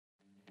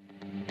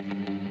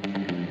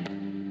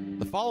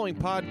following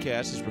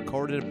podcast is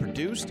recorded and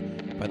produced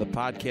by the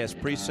Podcast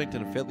Precinct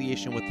in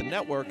affiliation with the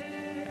network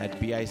at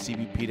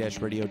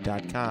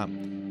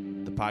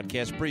bicbp-radio.com. The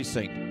Podcast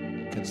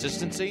Precinct.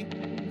 Consistency,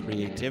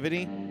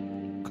 creativity,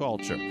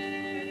 culture.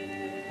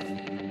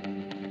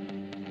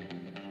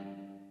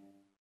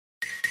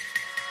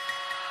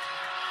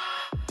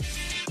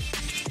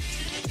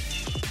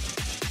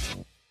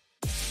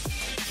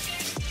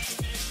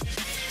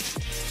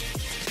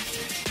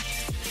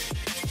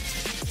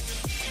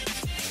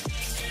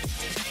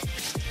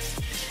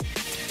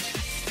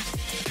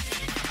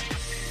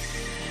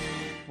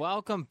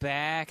 Welcome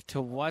back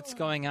to What's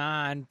Going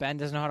On. Ben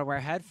doesn't know how to wear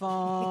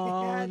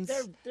headphones.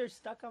 They're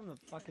stuck on the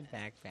fucking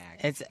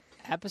backpack. It's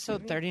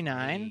episode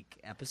 39.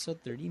 Episode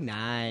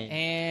 39.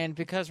 And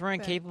because we're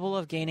incapable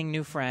of gaining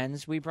new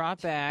friends, we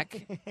brought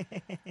back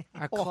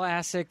our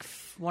classic,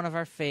 one of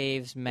our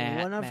faves,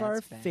 Matt. One of Matt's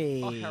our back.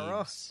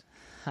 faves.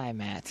 Hi,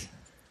 Matt.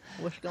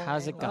 What's going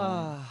How's it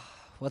going?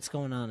 What's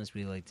going on, as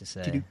we like to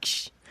say?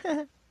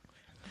 Oh,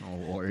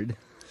 Lord.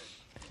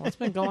 What's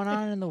been going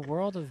on in the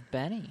world of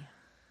Benny?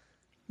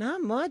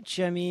 Not much.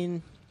 I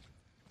mean,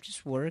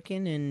 just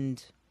working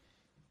and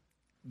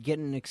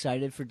getting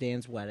excited for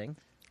Dan's wedding.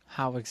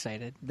 How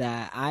excited?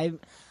 That I'm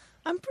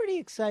pretty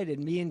excited.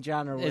 Me and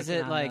John are working Is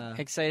it on like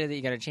excited that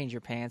you got to change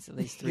your pants at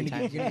least 3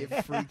 times? You're gonna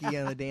get freaky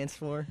on the dance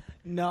floor.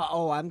 No,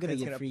 I'm going to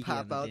It's get gonna freaky pop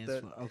on the out dance the,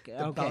 floor. Okay,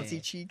 the okay.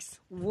 bouncy cheeks.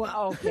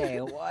 Well, okay,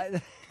 what?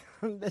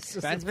 This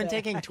is Ben's a been bad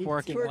taking idea.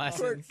 twerking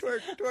lessons.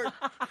 Twerk.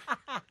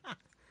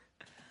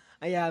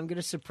 Yeah, I'm going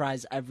to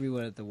surprise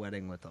everyone at the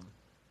wedding with them.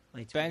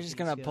 Ben's just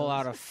going to pull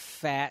out a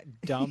fat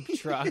dump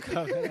truck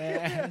of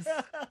ass.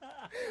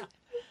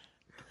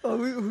 Oh,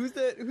 who's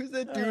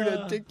that dude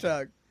on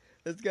TikTok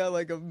that's got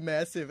like a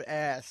massive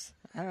ass?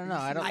 I don't know.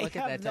 I don't I look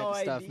at that have type no of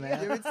stuff, idea. You man.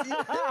 haven't seen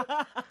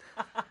that?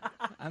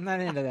 I'm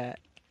not into that.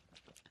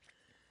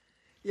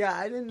 Yeah,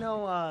 I didn't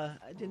know.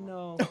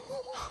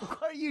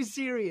 Are you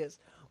serious?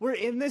 We're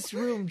in this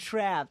room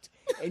trapped,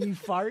 and you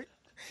fart?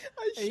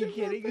 I Are you shit my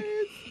kidding?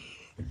 pants.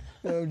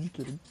 No, I'm just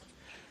kidding.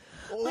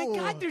 My Oh.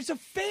 God, there's a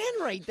fan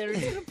right there.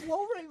 It's gonna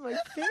blow right in my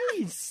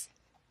face.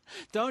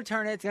 Don't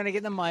turn it. It's going to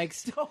get in the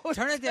mics. Don't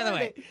Turn it the other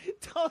way.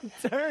 Don't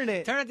turn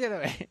it. Turn it the other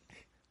way.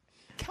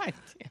 God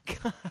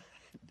damn.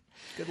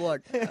 Good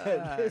luck.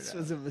 This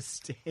was a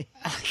mistake.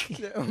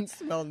 That one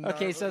smelled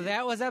Okay, so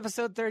that was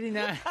episode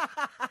 39.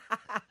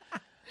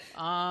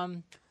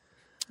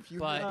 if you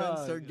but- heard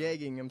Ben start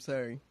gagging, I'm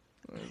sorry.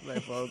 It was my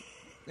fault.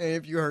 And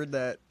if you heard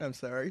that, I'm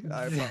sorry.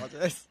 I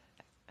apologize.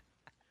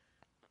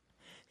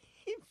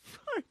 He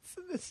farts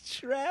in this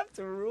trapped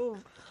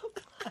room.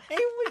 Why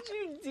would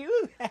you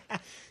do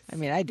that? I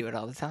mean, I do it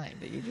all the time,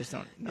 but you just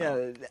don't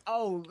know. Yeah.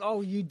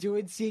 Oh, you do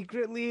it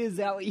secretly? Is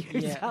that what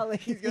you're Yeah. telling me?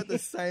 He's got the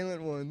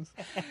silent ones.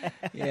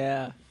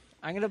 Yeah.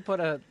 I'm going to put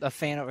a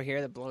fan over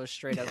here that blows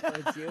straight up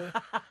towards you.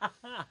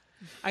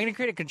 I'm going to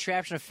create a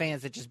contraption of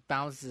fans that just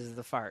bounces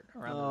the fart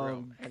around the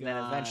room and then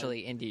God.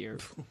 eventually into your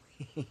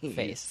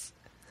face.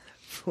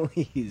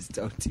 Please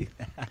don't do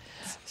that.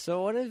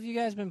 So what have you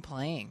guys been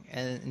playing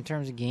in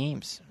terms of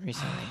games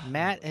recently?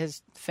 Matt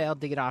has failed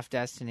to get off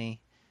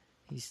Destiny.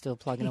 He's still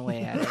plugging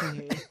away at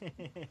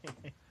it.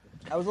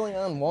 I was only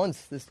on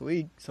once this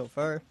week so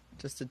far,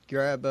 just to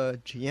grab a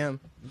GM.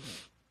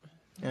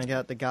 And I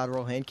got the God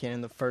Roll hand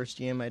cannon the first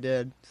GM I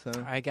did. So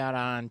I got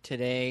on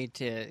today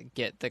to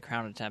get the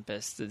Crown of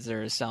Tempest that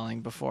they're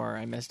selling before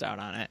I missed out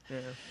on it. yeah.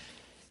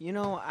 You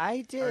know,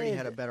 I did. I already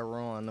had a better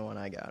roll on the one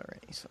I got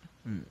already, so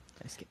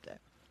I skipped that.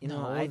 You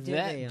know, No, I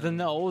did.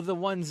 the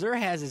one Zer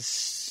has is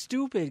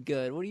stupid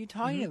good. What are you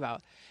talking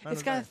about? None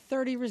It's of got that.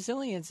 30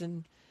 resilience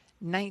and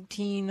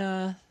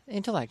 19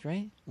 intellect,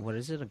 right? What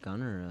is it? A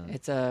gun or a?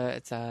 It's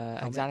a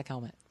exotic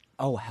helmet,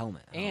 Oh,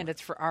 helmet. and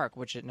it's for Arc,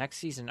 which next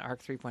season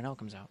Arc 3.0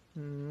 comes out.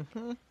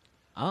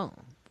 Oh,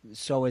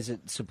 so is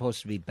it supposed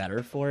to be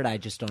better for it? I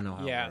just don't know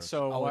how. Yeah, It works.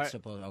 so oh, what- it's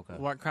supposed. Okay.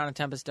 What Crown of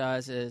Tempest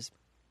does is,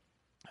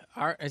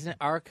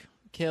 Arc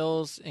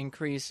kills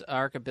increase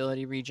Arc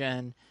ability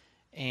regen,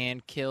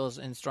 and kills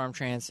in Storm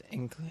Trance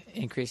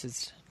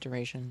increases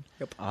duration.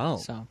 Oh,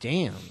 So-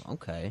 damn.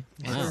 Okay.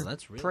 Wow, It's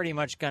that's really pretty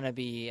much going to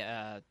be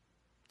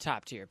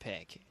top tier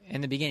pick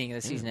in the beginning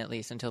of the season, at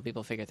least, until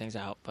people figure things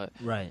out. But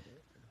right.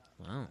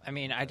 Wow. I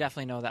mean, I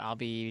definitely know that I'll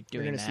be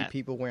You're doing gonna see that.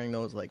 people wearing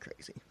those like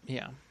crazy,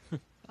 Yeah,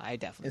 I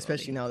definitely, will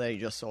especially be. now that he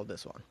just sold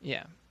this one.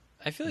 Yeah,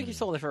 I feel like he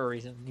sold it for a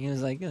reason. He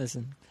was like,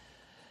 "Listen,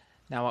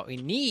 now what we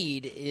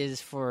need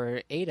is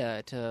for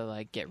Ada to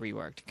like get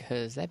reworked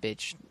because that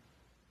bitch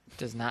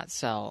does not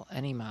sell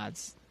any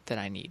mods that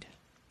I need."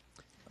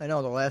 I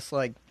know the last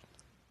like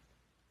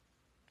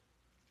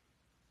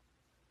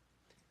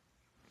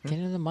Get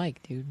into the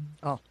mic, dude.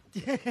 the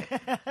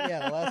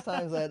last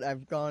times that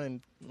I've gone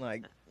and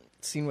like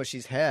seen what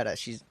she's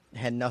she's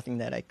had nothing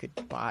that I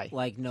could buy.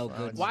 Like no So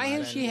good. it's Why not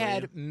has she anyway.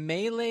 had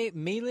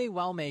melee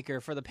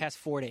Wellmaker for the past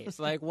 4 days?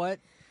 Like what?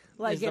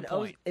 Like is the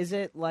point? is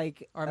it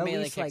like Or at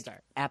melee least like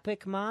kickstart.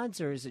 epic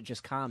mods or is it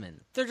just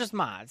common? They're just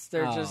mods.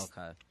 They're Oh, just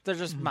okay. they're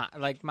just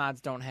like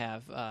mods don't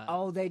have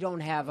Oh, they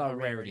don't have a a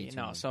rarity. to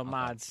No, them. so Okay.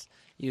 mods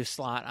you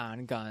slot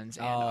on guns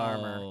and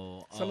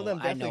armor. Some of them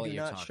I know definitely what do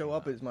you're not talking show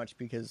up about. as much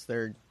because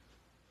they're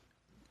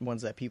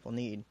ones that people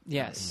need.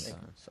 Yes.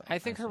 So. I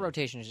think her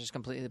rotation is just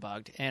completely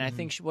bugged, and I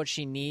think what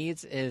she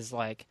needs is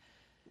like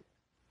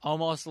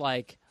almost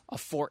like a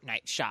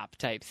Fortnite shop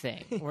type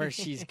thing, where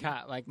she's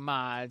got like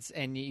mods,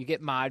 and you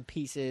get mod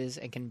pieces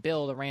and can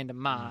build a random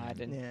mod,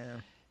 and Yeah.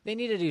 they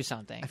need to do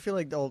something. I feel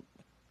like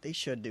they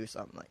should do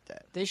something like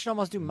that. They should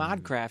almost do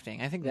mod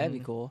crafting. I think that'd be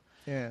cool.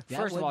 Yeah. That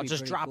First of would all, be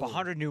just pretty drop cool.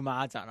 100 new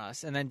mods on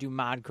us, and then do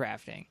mod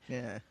crafting.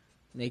 Yeah.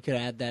 They could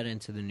add that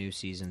into the new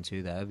season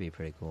too. That would be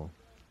pretty cool.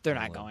 They're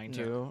I not would. going to.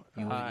 You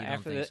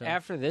don't think so?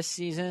 After this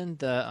season,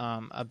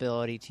 the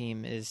ability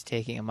team is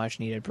taking a much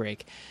needed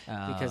break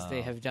because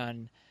they've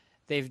done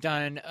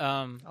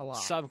A lot.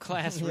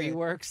 subclass Yeah.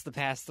 reworks the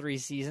past 3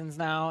 seasons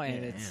now,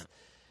 and it's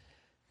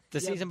the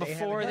Yeah, season they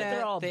before haven't had that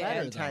they're all they better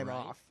added though, time right?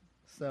 off.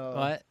 So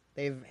what?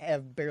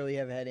 barely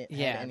have had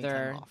any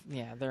they're time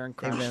off. they're in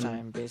crunch been-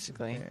 time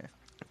basically. Yeah.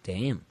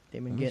 Damn.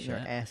 They've been Oh, getting their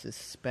shit. asses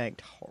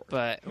spanked hard.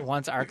 But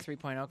once Arc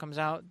 3.0 comes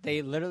out,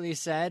 they literally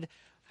said,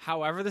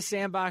 however the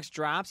sandbox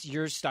drops,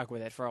 you're stuck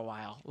with it for a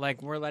while.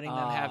 Like, we're letting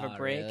them have a Aw,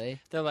 break. really?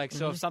 They're like,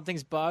 so if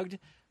something's bugged,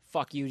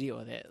 fuck you, deal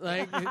with it.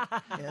 Like,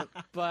 Yep.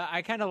 but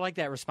I kind of like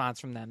that response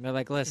from them. They're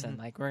like, listen,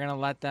 like, we're going to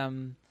let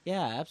them.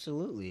 Yeah,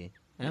 absolutely.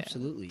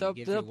 Absolutely. They'll- You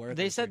give they'll- your workers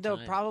they said their they'll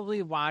time.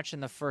 probably watch in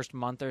the first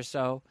month or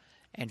so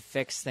and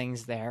fix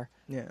things there.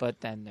 Yeah.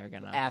 But then they're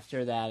going to.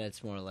 After that,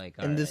 it's more like.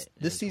 And all this right,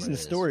 it this is what season's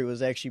it is. story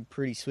was actually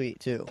pretty sweet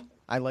too.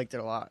 I liked it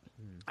a lot.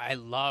 I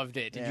loved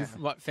it. Did you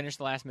Yeah. finish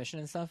the last mission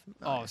and stuff?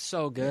 Oh,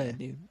 so good,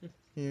 dude.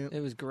 Yeah, It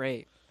was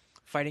great.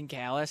 Fighting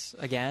Callus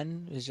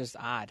again is just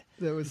odd.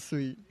 that was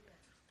sweet.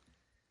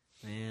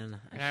 Man,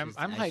 And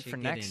I'm hyped for get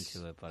next.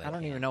 into it, but I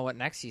don't even know what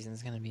next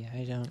season's going to be.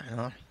 I don't. I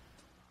know.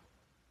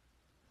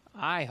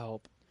 I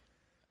hope.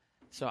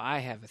 So I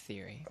have a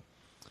theory.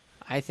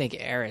 I think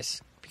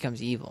Eris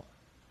becomes evil.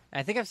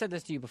 I think I've said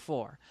this to you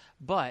before,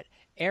 but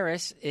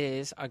Eris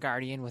is a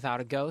guardian without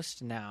a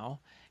ghost now,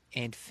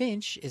 and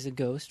Finch is a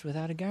ghost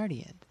without a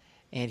guardian.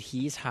 And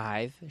he's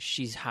Hive.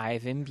 She's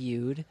Hive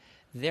imbued.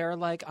 They're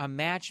like a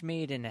match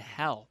made in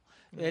hell.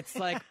 It's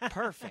like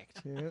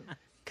perfect. Yeah,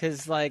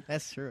 Because, like,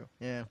 that's true.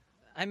 Yeah.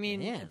 I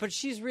mean, Yeah. but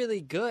she's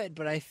really good,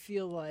 but I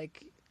feel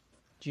like,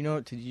 Did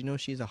you know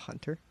she's a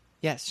hunter?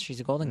 yes, she's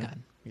a golden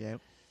gun. Yeah.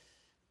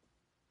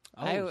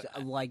 Oh,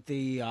 like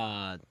the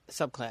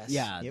Subclass.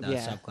 yeah, Yep. the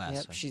Yeah, subclass.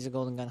 Yep, she's a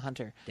golden gun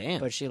hunter. Damn.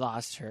 But she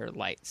lost her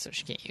light, so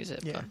she can't use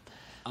it. Yeah. But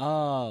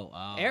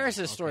oh,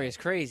 Eris's story okay. is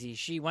crazy.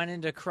 She went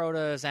into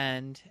Crota's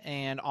End,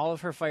 and all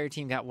of her fire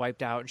team got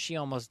wiped out. She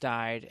almost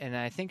died, and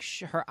I think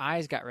her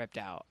eyes got ripped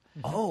out.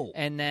 Oh,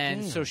 And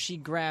then, so damn. she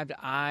grabbed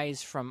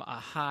eyes from a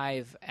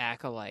Hive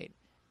acolyte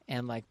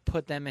and like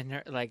put them in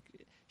her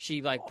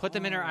she put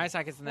them in her eye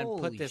sockets and then put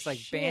holy this like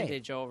shit.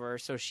 bandage over her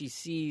so she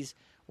sees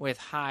with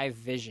Hive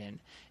vision,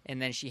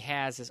 and then she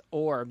has this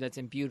orb that's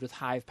imbued with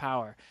Hive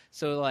power.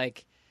 So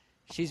like,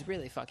 she's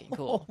really fucking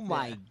cool. oh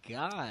my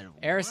god,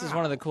 Eris is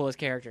one of the coolest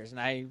characters,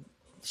 and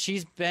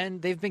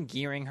they've been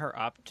gearing her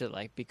up to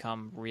like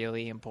become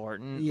really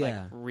important, like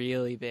Yeah.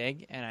 really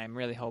big, and I'm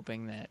really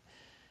hoping that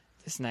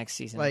this next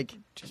season, Like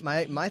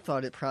my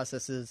thought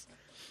process is,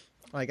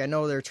 like, I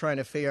know they're trying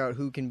to figure out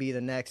who can be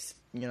the next,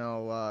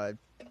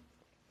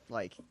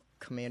 like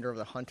commander of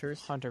the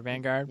hunters. Hunter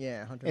Vanguard.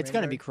 Yeah, hunter. It's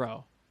gonna Vanguard. be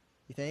Crow,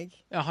 You think?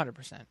 100%.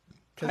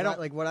 Because I don't-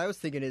 like what I was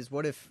thinking is,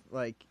 what if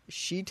like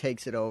she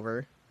takes it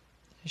over,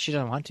 She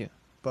doesn't want to.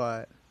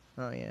 but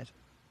oh yeah,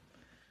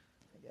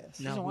 I guess.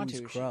 She Now doesn't want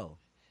who's to. Crow?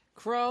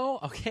 Crow.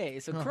 Okay,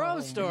 so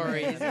Crow's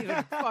story is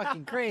even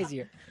fucking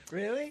crazier.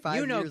 Really?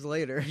 5 know- years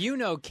later. You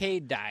know,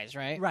 Cade dies,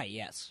 right? Right.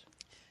 Yes.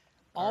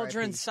 Aldrin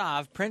R.I.P.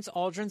 Sav, Prince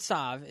Aldrin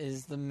Sav,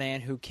 is the man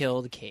who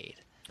killed Cade.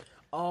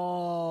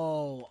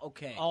 Oh,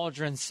 okay.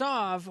 Aldrin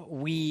Sav,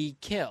 we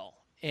kill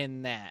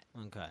in that.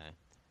 Okay.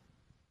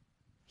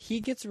 He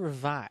gets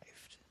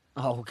revived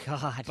Oh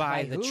God.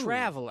 by the who?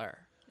 Traveler,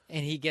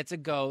 and he gets a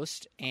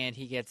ghost, and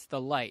he gets the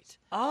light.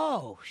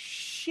 Oh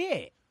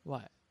shit!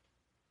 What?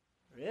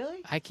 Really?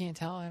 I can't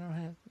tell. I don't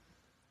have.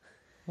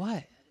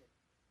 What?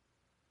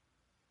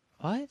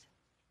 What?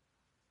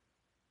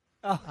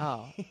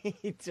 Oh.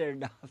 He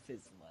turned off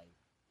his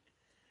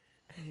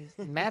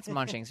light. Matt's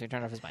munching, so he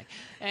turned off his mic.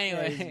 He's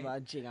Anyway,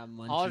 munching on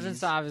munchies. Aldrin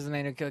Sav is the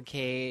man who killed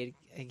Cade.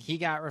 He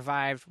got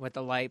revived with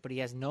the light, but he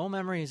has no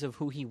memories of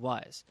who he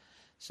was.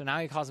 So now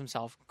he calls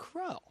himself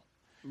Crow.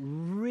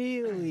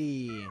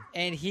 Really?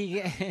 And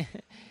he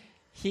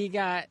he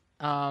got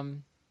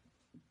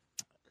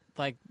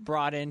like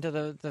brought into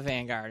the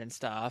Vanguard and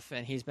stuff,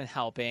 and he's been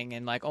helping,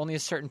 and like only a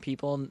certain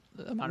amount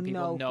of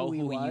people know who he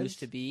who he was? used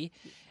to be.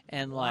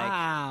 And like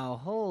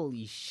Wow!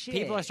 Holy shit!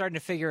 people are starting to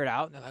figure it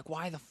out, and they're like,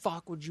 why the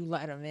fuck would you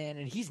let him in?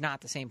 And he's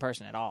not the same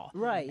person at all.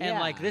 Right, And yeah.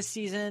 like this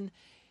season,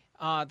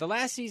 the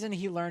last season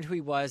he learned who he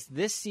was.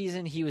 This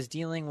season he was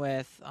dealing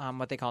with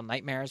what they call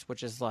nightmares,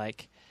 which is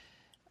like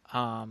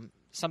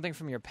something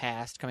from your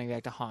past coming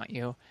back to haunt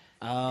you.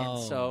 Oh,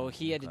 And so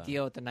he had to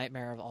deal with the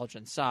nightmare of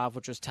Aldrin Sav,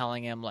 which was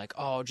telling him like,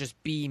 oh,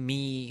 just be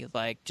me,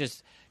 like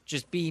just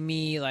just be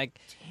me, like,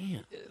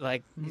 Damn.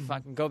 like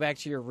fucking go back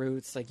to your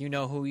roots, like you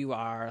know who you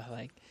are,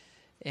 like.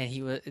 And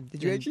he was.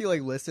 Did you actually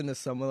like listen to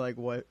some of like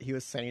what he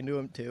was saying to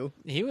him too?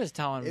 He was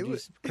telling him It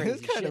was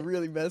crazy kind shit. of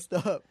really messed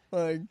up.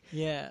 Like,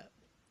 Yeah,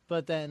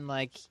 but then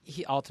like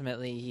he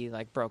ultimately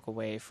like broke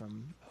away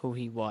from who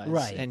he was,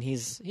 Right. And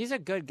he's a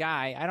good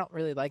guy. I don't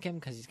really like him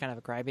because he's kind of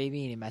a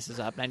crybaby and he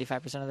messes up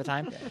 95% of the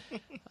time,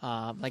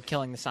 like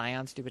killing the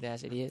Scion, stupid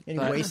ass idiot. and he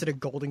But- wasted a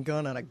golden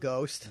gun on a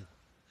ghost.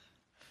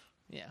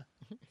 Yeah.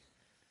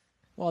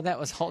 Well, that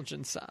was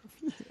Hulgen's son,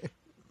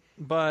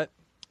 but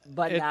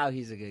But now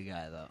he's a good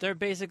guy, though. they're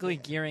basically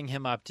gearing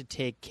him up to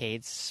take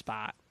Cade's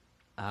spot,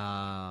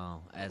 Oh,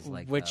 as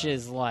like which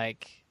is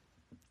like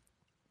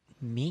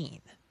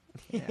mean.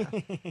 Yeah.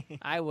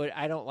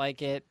 I don't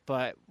like it,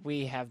 but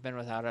we have been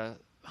without a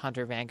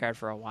Hunter Vanguard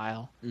for a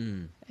while,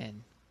 and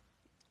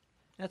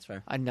That's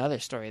fair. another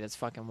story that's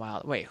fucking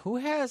wild. Wait, who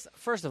has?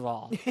 First of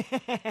all,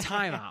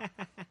 timeout.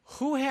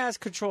 Who has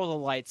control of the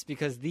lights?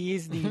 Because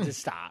these need to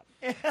stop.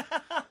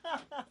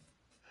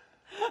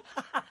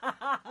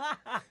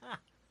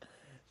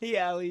 The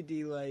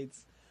LED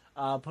lights.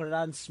 Put it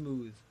on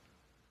smooth.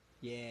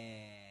 Yeah.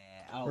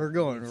 Oh, We're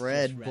going it's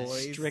red, just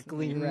boys.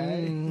 Strictly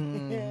red.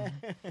 Mm.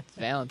 It's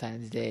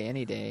Valentine's Day,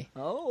 any day.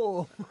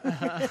 Oh.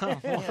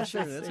 Yeah,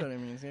 sure, that's what it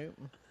means. Yeah.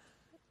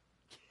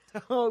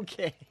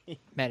 Okay.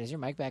 Matt, is your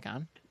mic back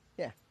on?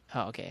 Yeah.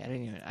 Oh, okay. I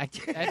didn't even.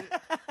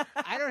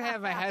 I don't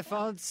have my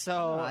headphones,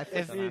 so I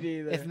if flipped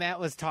it on. if Matt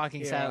was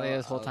talking Yeah, silently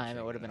this whole I'll time,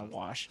 check it would have it been a out.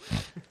 wash.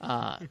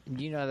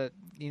 Do you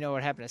know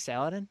what happened to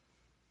Saladin?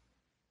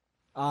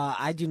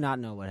 I do not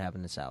know what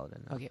happened to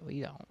Saladin. Okay, well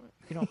you don't.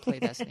 You don't play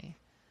Destiny.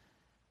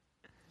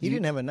 He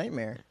didn't have a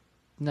nightmare.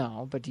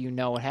 No, but do you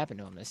know what happened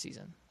to him this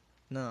season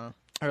No.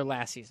 or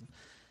last season?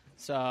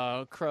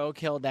 So Crow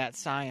killed that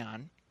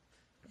Scion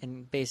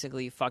and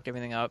basically fucked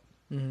everything up.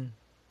 Mm-hmm.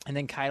 And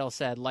then Keitel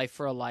said, "Life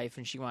for a life,"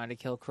 and she wanted to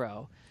kill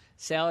Crow.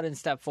 Saladin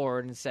stepped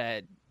forward and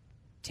said,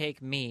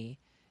 "Take me."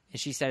 And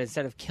she said,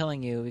 "Instead of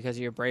killing you because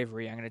of your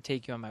bravery, I'm going to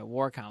take you on my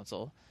war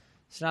council."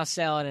 So now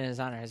Saladin is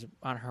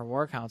on her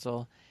war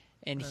council,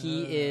 and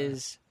he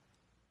is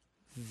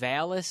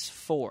Valus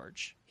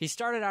Forge. He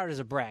started out as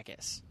a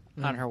Brachus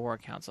on her war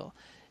council,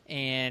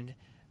 and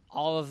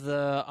all of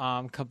the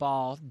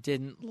Cabal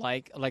didn't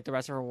like the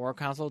rest of her war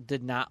council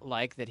did not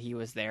like that he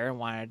was there and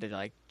wanted to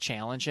like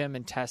challenge him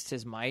and test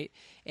his might,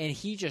 and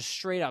he just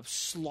straight up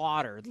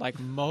slaughtered like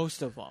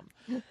most of them.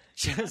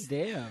 Just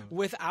Damn.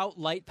 without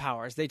light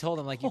powers. They told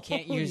him like you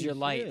can't use Holy your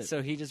light. shit.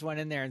 So he just went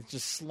in there and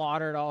just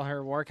slaughtered all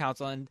her war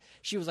council, and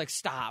she was like,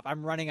 "Stop,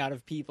 I'm running out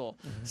of people."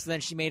 So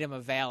then she made him a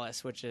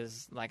Valus, which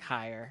is like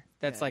higher.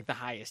 That's like the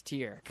highest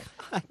tier.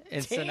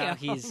 And so now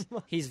he's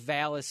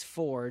Valus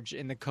Forge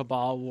in the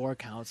Cabal War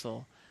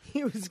Council.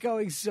 He was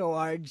going so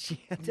hard,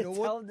 she had to You know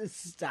tell what? him to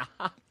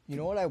stop. You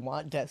know what I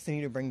want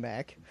Destiny to bring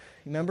back?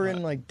 Remember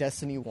in like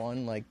Destiny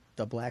 1, like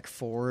the Black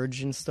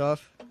Forge and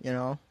stuff? You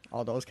know?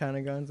 All those kind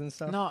of guns and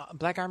stuff? No,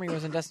 Black Armory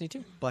was in Destiny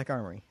 2. Black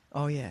Armory.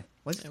 Oh, yeah.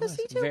 Was it It was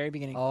Destiny 2? very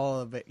beginning. All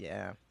of it,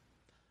 yeah.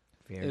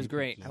 It was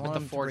great. I With want the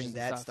them to forges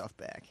bring and that stuff. stuff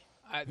back.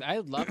 I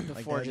loved the Like,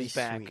 that'd forges be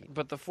back, sweet.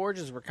 but the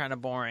forges were kind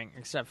of boring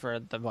except for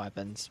the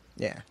weapons.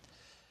 Yeah.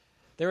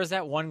 There was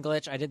that one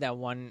glitch. I did that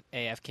one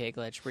AFK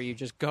glitch where you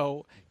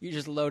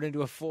just load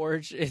into a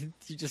forge and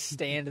you just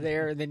stand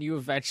there and then you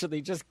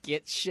eventually just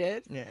get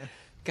shit. Yeah.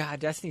 God,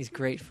 Destiny's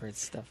great for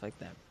its stuff like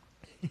that.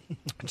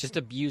 Just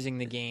abusing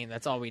the game.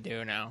 That's all we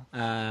do now.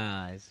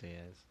 I see.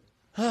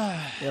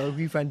 Yeah, like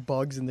we find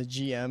bugs in the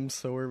GM,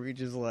 so where we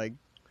just like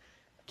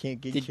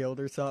can't get killed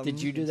or something.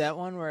 Did you do that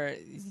one where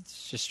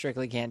it's just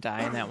strictly can't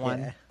die in that one?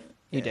 Yeah.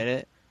 You Yeah. did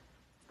it?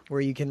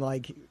 Where you can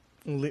like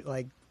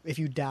if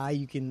you die,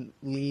 you can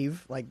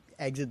leave, like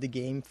exit the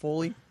game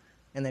fully,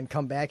 and then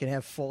come back and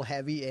have full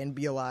heavy and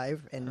be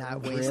alive and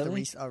not waste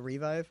Really? a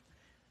revive.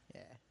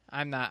 Yeah,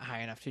 I'm not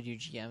high enough to do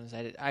GMs.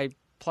 I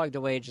plugged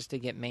away just to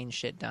get main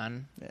shit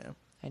done. yeah.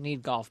 I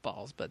need golf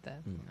balls, but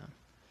then you know.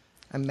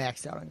 I'm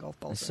maxed out on golf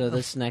balls. So right now.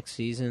 this next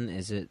season,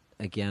 is it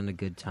again a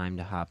good time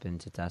to hop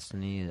into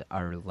Destiny?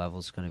 Are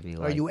levels going to be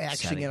like? Are you actually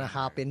setting gonna up?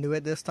 hop into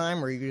it this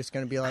time, or are you just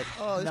gonna be like,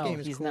 "Oh, this No,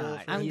 game is he's cool"?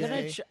 not. for I'm the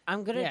gonna. day?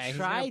 I'm gonna Yeah, he's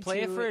try gonna play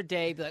to it for a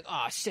day, be like,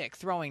 "Oh, sick,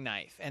 throwing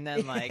knife," and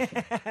then like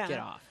get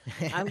off.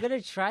 I'm gonna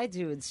try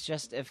to. It's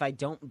just if I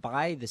don't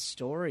buy the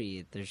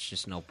story, there's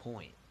just no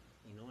point.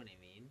 You know what I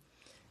mean?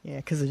 Yeah,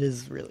 because it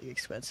is really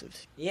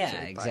expensive. Yeah, So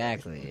buy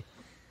exactly.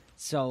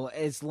 So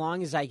as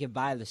long as I can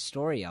buy the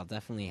story, I'll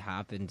definitely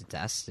hop into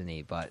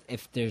Destiny. But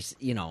if there's,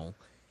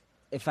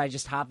 if I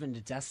just hop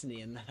into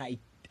Destiny and then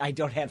I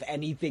don't have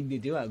anything to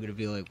do, I'm gonna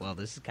be like, well,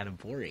 this is kind of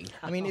boring.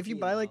 I mean, if you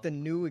buy like the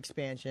new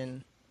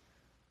expansion,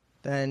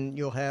 then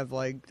you'll have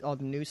like all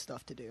the new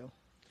stuff to do.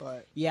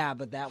 But Yeah,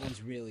 but that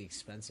one's really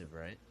expensive,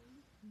 right?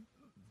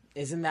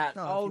 Isn't that?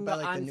 No, if oh you buy, no,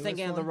 like, the I'm newest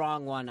thinking of the one.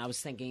 wrong one. I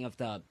was thinking of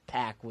the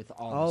pack with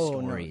all Oh, the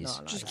no, stories.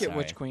 no. Just I'm get sorry.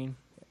 Witch Queen.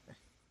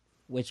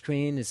 Witch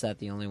Queen, is that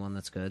the only one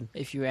that's good?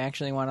 If you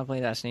actually want to play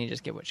Destiny,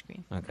 just get Witch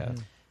Queen. Okay.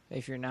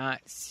 If you're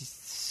not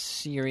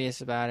serious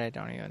about it,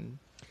 don't even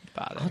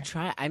bother. I'll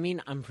try. I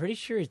mean, I'm pretty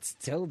sure it's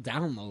still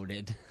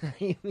downloaded.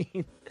 I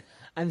mean,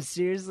 I'm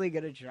seriously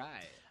gonna try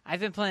it. I've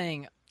been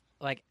playing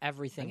like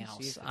everything Let me see else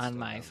if it's on still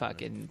my downloaded.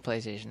 fucking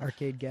PlayStation.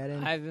 Arcade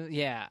Geddon.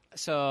 Yeah.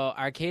 So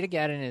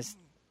Arcade-Geddon is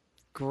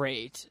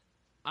great.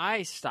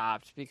 I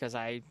stopped because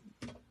I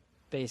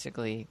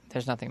basically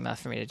there's nothing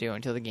left for me to do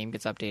until the game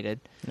gets updated.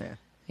 Yeah.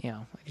 You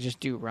know, I could just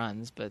do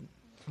runs, but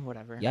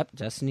whatever. Yep,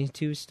 Destiny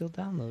 2 is still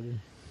downloaded.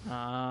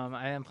 I've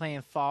been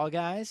playing Fall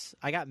Guys.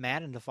 I got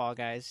mad into Fall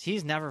Guys.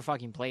 He's never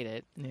fucking played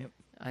it. Yep.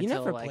 Until,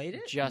 never like, played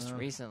it? Just No.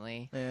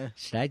 recently. Yeah.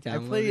 Should I I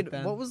download played. it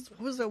then? What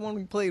was that one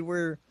we played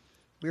where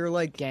we were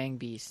like Gang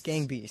Beasts.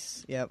 gang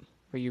beasts? Yep.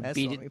 Where you That's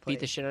the one we beat played.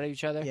 the shit out of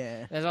each other.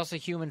 Yeah. There's also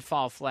Human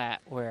Fall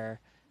Flat, where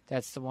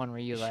that's the one where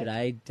you like. Should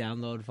I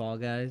download Fall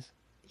Guys?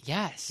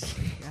 Yes,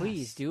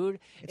 please, dude.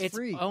 It's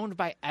free. owned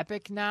by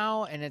Epic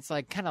now, and it's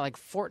like kind of like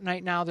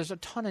Fortnite now. There's a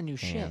ton of new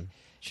shit. Man,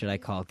 should I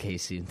call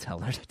Casey and tell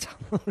her to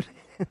download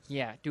it?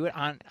 Yeah, do it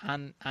on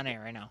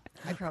air right now.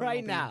 I probably right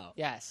won't be- now?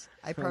 Yes.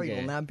 I probably Okay.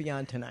 will not be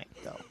on tonight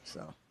though.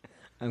 So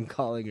I'm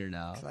calling her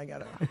now. 'cause I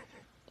gotta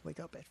wake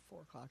up at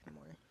 4:00 in the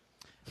morning.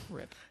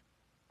 Rip.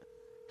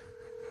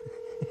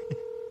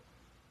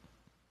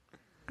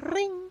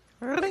 Ring,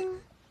 ring.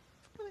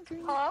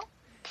 Hello?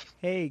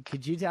 Hey,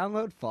 could you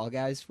download Fall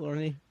Guys for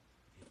me?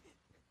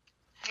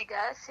 I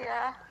guess,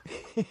 yeah.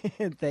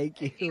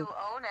 Thank If you you.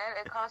 own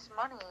it, it costs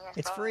money.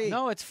 It's so- free.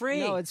 No, it's free.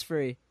 No, it's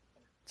free.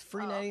 It's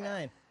free Oh, okay.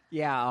 99.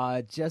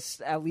 Yeah,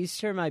 just at least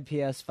turn my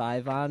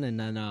PS5 on, and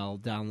then I'll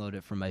download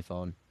it from my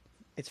phone.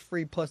 It's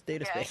free plus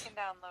data Yeah, I space. can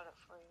download it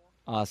for you.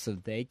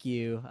 Awesome. Thank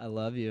you. I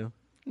love you.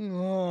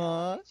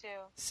 Aww. Me too.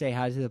 Say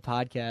hi to the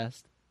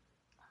podcast.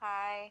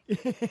 Hi.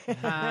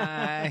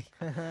 Hi.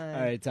 All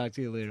right, talk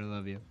to you later.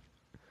 Love you.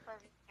 Love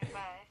you.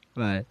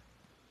 Bye.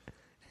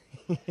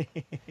 Bye.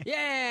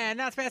 Yeah,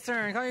 now it's Pat's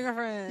turn. Call your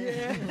girlfriend.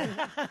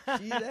 Yeah.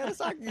 She's at a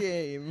soccer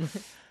game.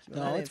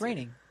 No, it's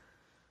raining.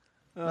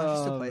 No,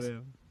 she still plays.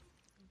 man.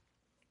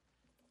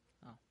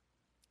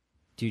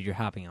 Dude, you're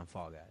hopping on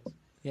Fall Guys.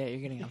 Yeah, you're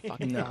getting on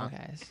fucking No. Fall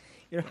Guys.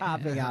 You're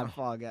hopping on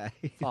Fall Guys.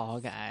 Fall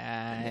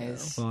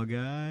Guys. Fall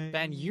Guys.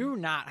 Ben, you're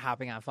not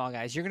hopping on Fall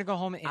Guys. You're gonna go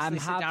home and instantly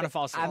sit down and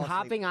fall asleep. I'm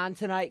hopping on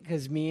tonight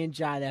because me and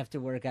John have to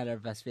work on our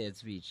best fan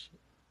speech.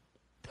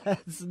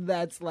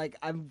 That's like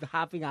I'm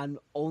hopping on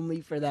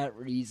only for that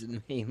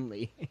reason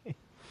mainly.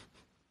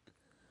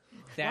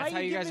 That's Why how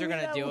you you guys are giving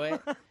me gonna do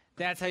that it.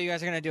 That's how you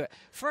guys are gonna do it.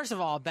 First of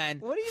all, Ben,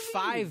 What do you mean?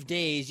 5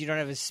 days you don't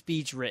have a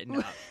speech written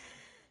up.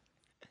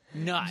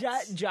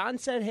 Nuts. John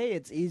said, "Hey,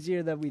 it's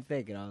easier than we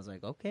think," and I was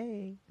like,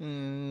 "Okay."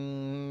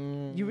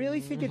 You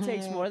really think it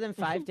takes more than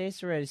 5 days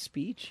to write a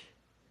speech?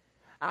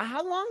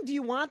 How long do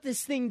you want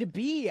this thing to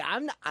be?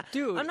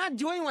 Dude. I'm not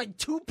doing like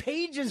 2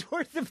 pages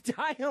worth of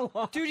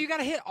dialogue. Dude, you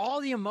gotta hit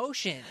all the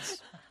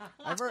emotions.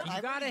 I've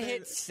You gotta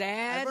hit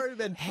sad, I've already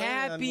been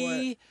planning on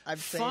happy, what I'm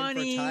saying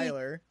funny. for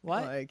Tyler.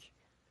 What? Like,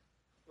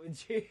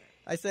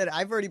 I said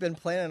I've already been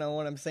planning on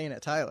what I'm saying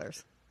at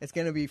Tyler's. It's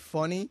gonna be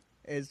funny.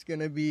 It's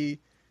gonna be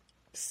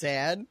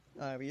sad.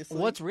 Obviously.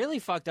 What's really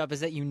fucked up is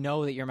that you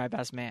know that you're my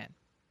best man.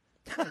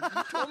 You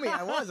told me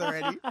I was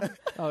already.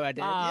 Oh, I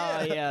did.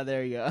 Oh, yeah,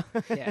 there you go.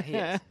 Yeah, he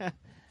is.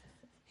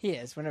 He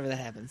is, whenever that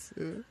happens.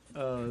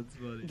 Oh, that's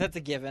funny. That's a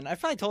given. I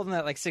probably told him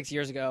that like 6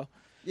 years ago.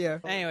 Yeah.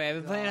 Anyway, I've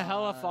been playing a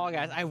hell of Fall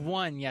Guys. I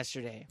won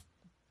yesterday.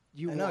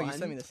 You I know you won?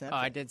 sent me the snap. Oh,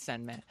 I did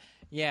send Matt.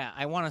 Yeah,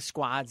 I won a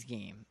squads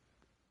game.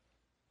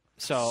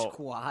 So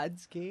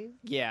Squads game?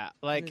 yeah,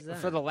 What like is that?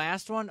 for the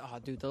last one, oh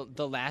dude,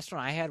 the last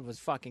one I had was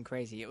fucking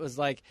crazy. It was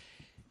like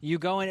you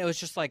go in, it was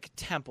just like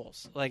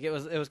temples. Like it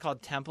was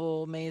called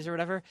Temple Maze or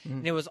whatever.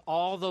 And it was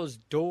all those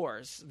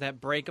doors that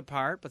break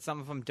apart, but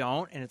some of them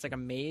don't, and it's like a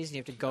maze and you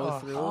have to go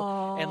through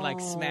and like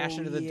smash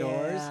into the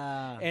doors.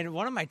 yeah. And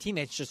one of my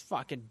teammates just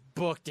fucking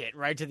booked it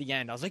right to the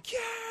end. I was like,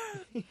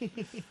 yeah.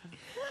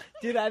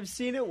 Dude, I've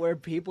seen it where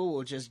people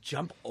will just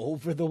jump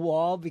over the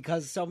wall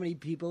because so many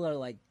people are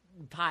like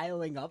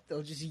piling up.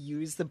 They'll just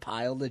use the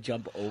pile to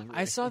jump over.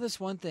 I saw this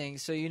one thing.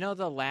 So you know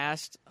the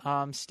last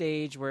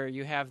stage where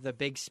you have the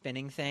big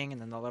spinning thing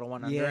and then the little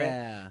one under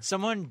Yeah. it?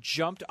 Someone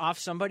jumped off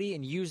somebody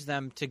and used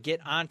them to get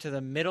onto the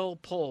middle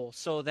pole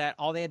so that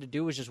all they had to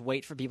do was just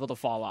wait for people to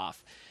fall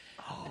off.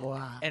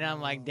 Wow. And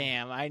I'm like,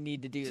 damn, I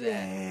need to do that.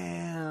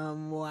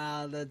 Damn!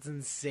 Wow, that's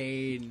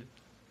insane.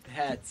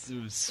 That's so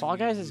sweet. Fall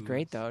Guys is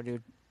great though,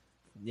 dude.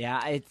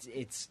 Yeah,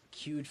 it's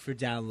queued for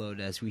download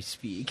as we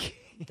speak.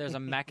 There's a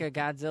Mecha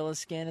Godzilla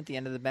skin at the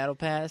end of the battle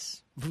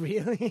pass.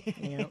 Really?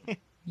 Yep.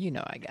 You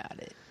know I got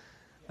it.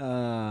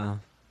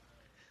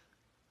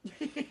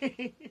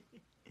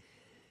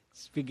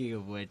 Speaking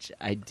of which,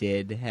 I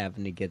did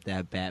happen to get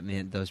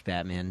those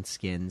Batman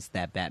skins,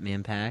 that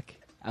Batman pack.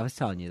 I was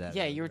telling you that.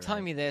 Yeah, you were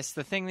telling me this.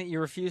 The thing that you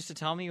refused to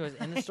tell me was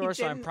in the store,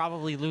 so I'm didn't-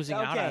 probably losing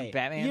out on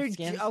Batman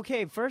skins.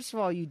 Okay, first of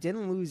all, you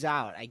didn't lose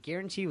out. I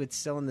guarantee you it's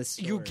still in the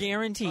store. You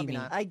guarantee Probably me.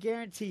 not. I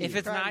guarantee you. If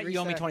it's Probably not, you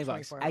owe me reset $20.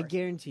 24 I hours.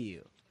 guarantee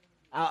you.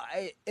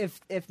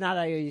 If not,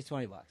 I owe you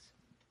 $20.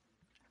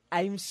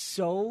 I'm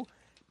so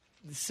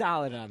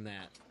solid on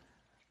that.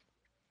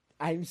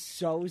 I'm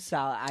so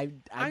solid.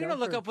 I'm know going to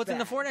look for a up what's in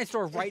the fact. Fortnite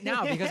store right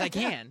now because I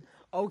can.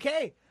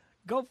 Okay,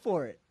 go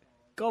for it.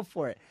 Go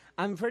for it.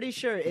 I'm pretty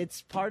sure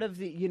it's part of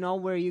the, you know,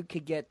 where you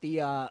could get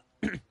the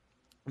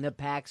the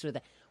packs or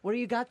where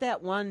you got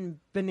that one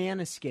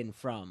banana skin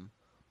from,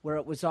 where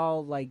it was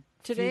all like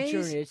Today's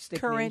futuristic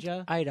current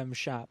ninja. item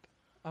shop.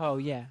 Oh,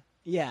 yeah.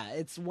 Yeah,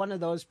 it's one of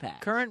those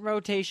packs. Current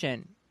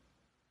rotation.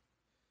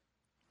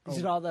 Is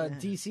it all the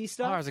DC Oh,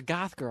 stuff? there's a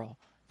goth girl.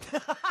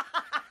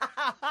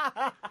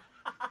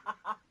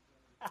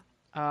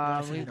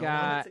 We've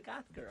got It's a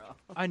goth girl.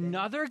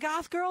 another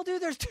goth girl,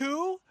 dude. There's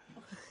two.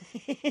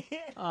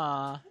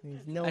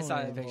 No, I saw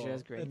that picture.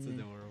 That's great. That's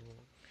adorable.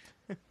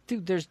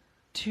 Dude, there's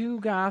two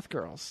goth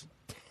girls.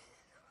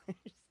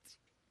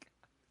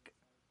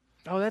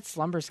 Oh, that's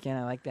Slumber Skin.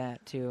 I like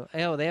that too.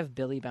 Oh, they have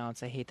Billy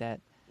Bounce. I hate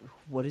that.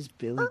 What is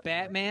Billy?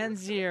 Batman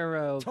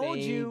Zero, Told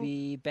you.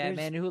 baby.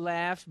 Batman Who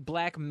Laughs.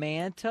 Black You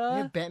Manta.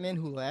 have Batman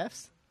Who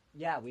Laughs.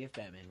 Yeah, we have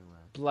Batman.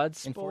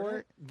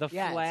 Bloodsport. The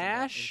Yeah,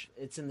 Flash.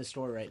 It's in the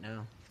store right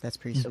now. That's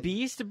pretty sick.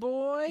 Beast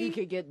Boy. You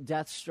could get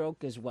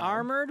Deathstroke as well.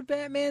 Armored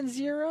Batman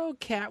Zero.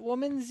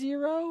 Catwoman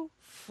Zero.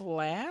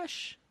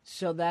 Flash.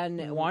 So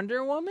then,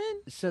 Wonder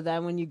Woman. so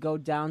then when you go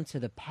down to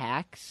the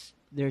packs,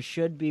 there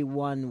should be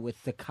one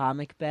with the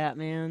comic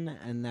Batman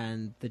and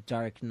then the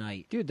Dark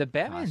Knight. Dude, the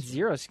Batman Costume.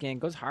 Zero skin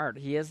goes hard.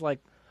 He has like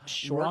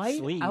short Right?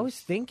 sleeves. I was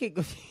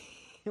thinking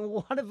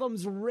one of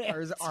them's ripped. Are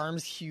his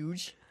arms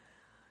huge?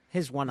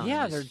 His one arm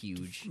Yeah, is they're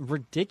huge.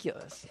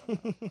 ridiculous.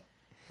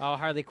 Oh,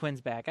 Harley Quinn's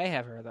back. I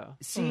have her though.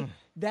 See,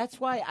 that's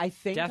why I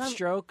think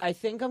Deathstroke. I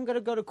think I'm gonna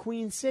go to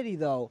Queen City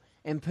though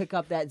and pick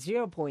up that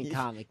 0 Point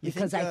comic you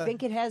because think, I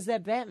think it has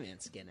that Batman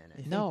skin in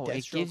it. No, it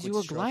Deathstroke gives you would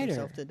a stroke glider.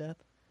 himself to death?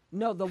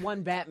 No, the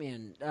one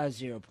Batman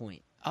 0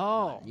 Point.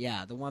 Oh,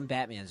 Yeah, the one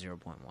Batman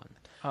 0.1.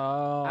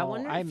 oh. I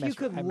wonder if you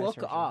could I look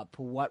misheard you. up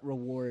what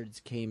rewards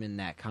came in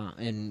that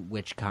in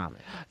which comic.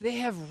 They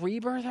have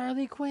Rebirth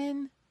Harley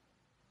Quinn.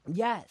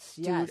 Yes,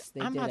 Dude, yes,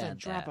 they I'm did about to add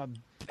drop that.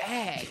 a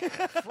bag.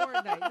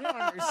 Fortnite. You don't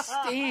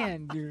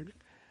understand, dude.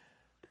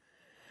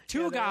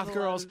 Two goth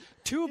girls,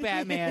 two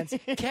Batmans,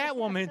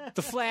 Catwoman,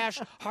 The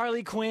Flash,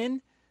 Harley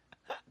Quinn.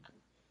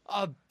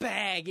 A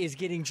bag is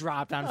getting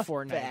dropped on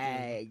Fortnite. dude.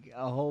 bag,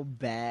 a whole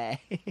bag.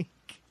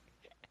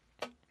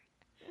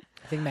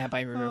 I think Matt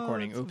might be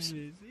recording. Oops.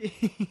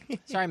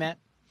 Sorry, Matt.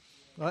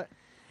 What?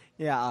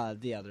 Yeah,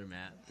 the other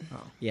Matt.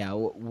 Oh. Yeah,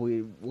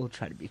 we'll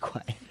try to be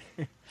quiet.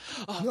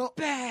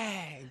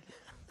 Bag.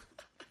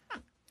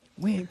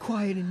 We ain't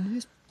quiet in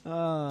this.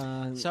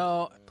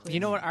 So, you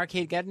know what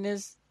Arcade Geddon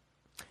is?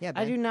 Yeah,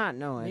 I do not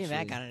know. Me Actually, and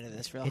Matt got into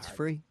this real It's hard.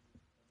 free.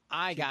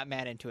 I got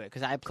Matt into it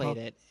because I played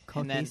it.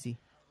 Call and then Casey.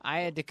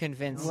 I had to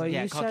convince. Well,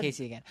 yeah, you call said-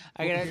 Casey again.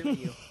 I gotta.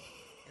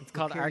 It's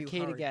called carry you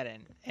Arcade hard. Geddon,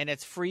 and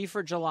it's free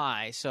for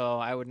July, so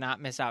I would not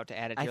miss out to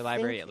add it to I your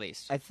library think- at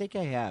least. I think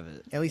I have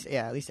it. At least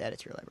add it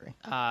to your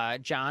library.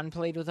 John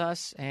played with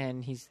us,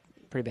 and he's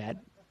pretty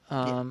bad.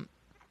 I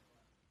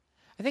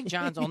think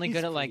John's only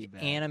good at like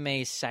pretty bad.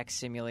 anime sex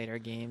simulator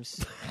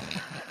games.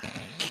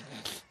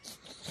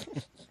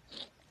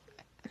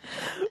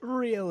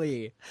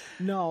 Really?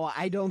 No,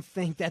 I don't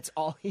think that's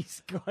all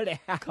he's good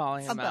at.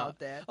 Calling him About out.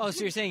 that. Oh,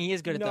 so you're saying he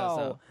is good at those,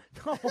 though?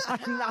 No,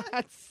 I'm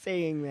not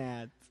saying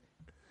that.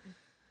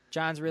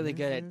 John's really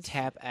good at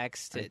tap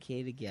X to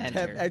Arcade again. enter.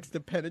 Have X to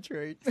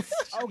penetrate.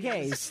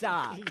 Okay,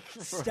 stop.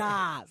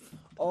 Stop.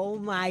 Oh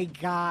my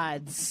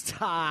God,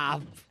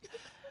 stop.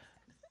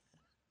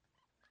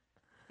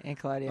 And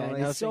Claudia, Oh, I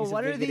know so things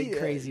what have are been getting the-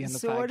 crazy on the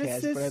so what is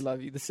podcast, this? but I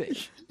love you the same.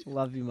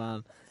 Love you,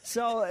 Mom.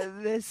 So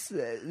this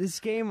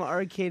game,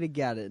 Arcade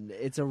again,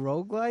 it's a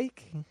roguelike?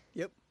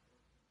 Yep.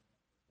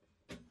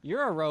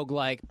 You're a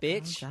roguelike,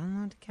 bitch.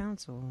 Download the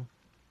console.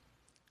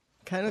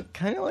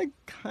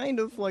 Kind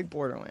of like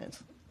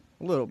Borderlands.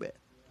 A little bit.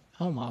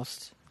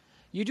 Almost.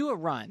 You do a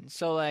run.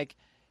 So, like,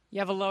 you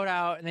have a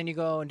loadout, and then you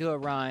go and do a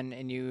run,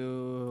 and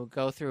you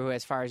go through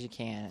as far as you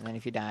can, and then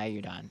if you die,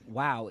 you're done.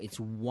 Wow, it's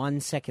 1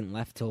 second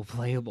left till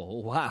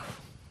playable. Wow.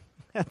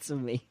 That's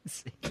amazing.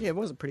 Yeah, it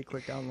was a pretty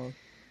quick download.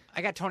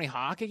 I got Tony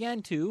Hawk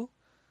again, too.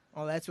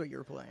 Oh, that's what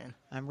you're playing.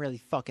 I'm really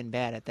fucking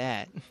bad at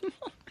that.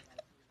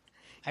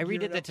 I redid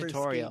Geared the up for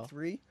tutorial. Skate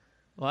 3?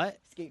 What?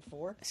 Skate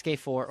 4? Skate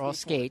 4. Well,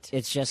 Skate.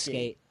 It's just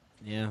Skate.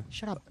 Yeah.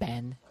 Shut up,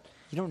 Ben.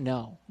 You don't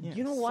know. Yeah,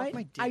 You know suck what?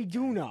 my dick. I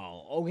do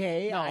know,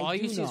 okay? No, I all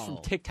do you see is know. from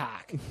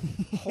TikTok.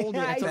 Hold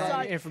I it where all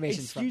saw your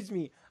information's from. Excuse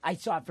me. I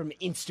saw it from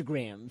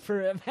Instagram.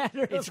 For a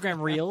matter of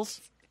Instagram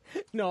Reels.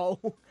 No,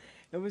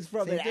 it was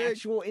from Same an thing.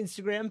 actual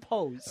Instagram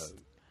post.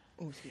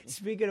 Oh, excuse me.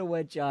 Speaking of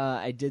which,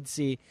 I did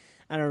see.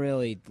 I don't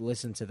really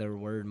listen to their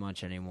word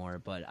much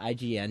anymore, but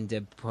IGN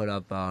did put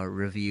up a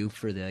review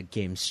for the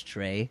game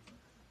Stray,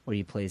 where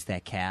he plays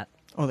that cat.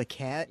 Oh, the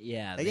cat?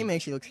 Yeah, That game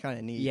actually looks kind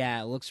of neat.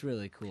 Yeah, it looks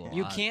really cool.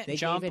 You They can't gave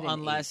jump it an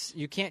unless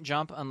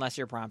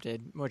you're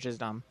prompted, which is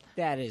dumb. 8.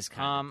 That is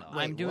kind of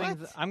I'm doing.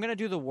 what? I'm gonna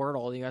do the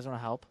Wordle. You guys want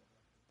to help?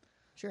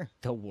 Sure.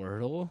 the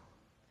Wordle.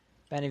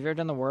 Ben, have you ever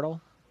done the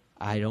Wordle?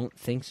 I don't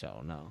think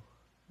so. No.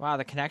 Wow,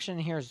 the connection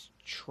here is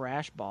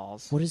trash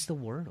balls. What is the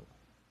Wordle?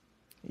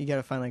 You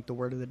gotta find, like, the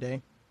word of the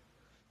day.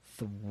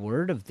 The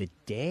word of the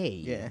day.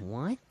 Yeah.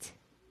 What?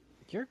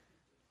 You're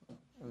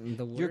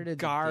The word You're of the day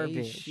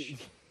garbage. should-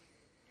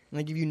 I'm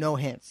gonna give you no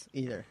hints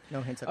either.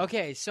 No hints at all.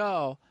 Okay,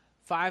 so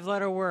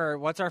 5-letter word.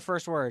 What's our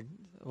first word?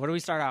 What do we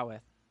start out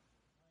with?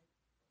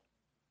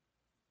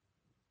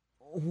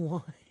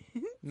 What?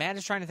 Matt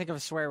is trying to think of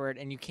a swear word,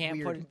 and you can't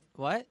Weird. put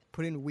what?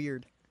 Put in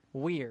weird.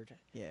 Weird.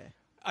 Yeah.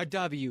 A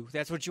W.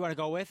 That's what you want to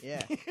go with?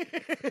 Yeah.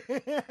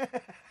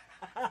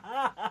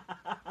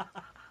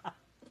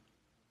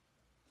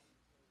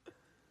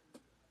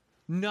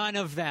 None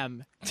of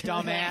them,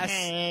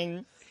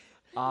 dumbass.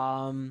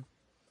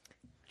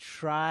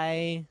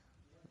 Try.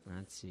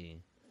 Let's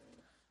see.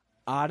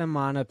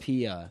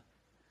 Onomatopoeia.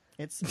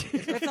 It's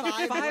It's a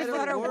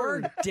 5-letter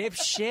word,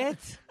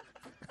 dipshit.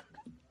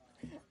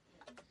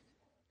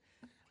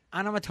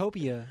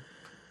 Onomatopoeia.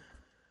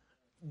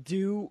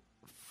 Do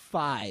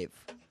 5.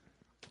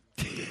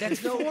 That's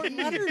 4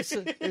 letters.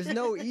 There's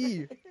no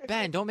E.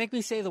 Ben, don't make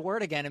me say the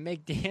word again and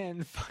make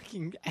Dan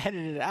fucking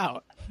edit it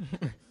out.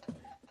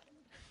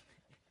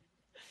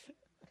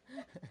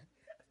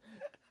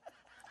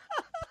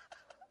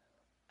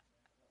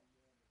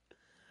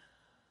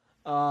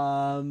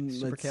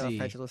 Let's see.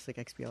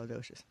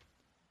 Supercalifragilisticexpialidocious.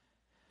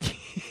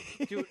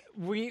 Dude,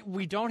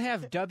 we don't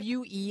have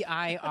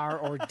W-E-I-R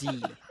or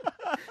D.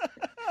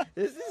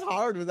 This is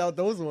hard without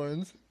those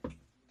ones.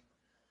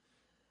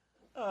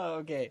 Oh,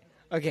 okay.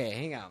 Okay,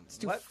 hang on. Let's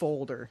do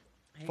folder.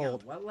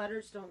 Fold. What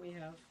letters don't we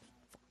have?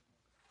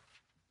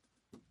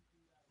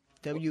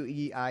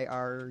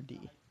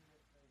 WEIRD.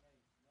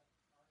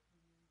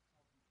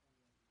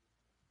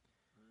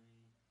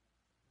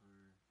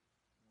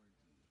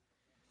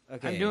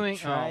 Okay. I'm doing...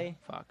 Try.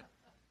 Oh, fuck.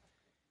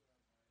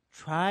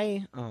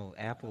 Try. Oh,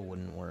 Apple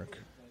wouldn't work.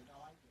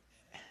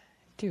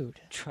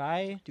 Dude.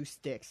 Try. Do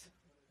sticks.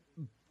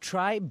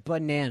 Try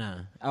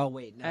banana. Oh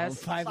wait, no.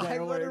 That's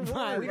 5-letter word.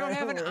 We don't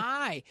have an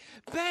I.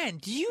 Ben,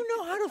 do you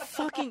know how to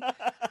fucking...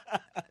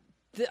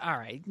 All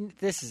right,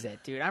 this is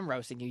it, dude. I'm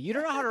roasting you. You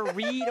don't know how to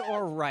read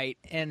or write,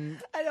 and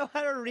I know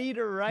how to read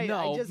or write.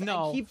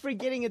 No, I keep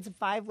forgetting it's a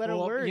 5-letter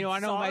well, word. you know, I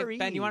know Sorry.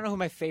 Ben. You want to know who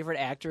my favorite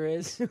actor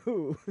is?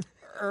 Who?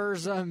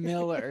 Urza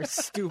Miller.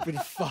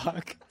 Stupid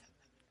fuck.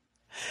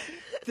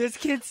 This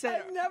kid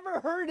said. I've never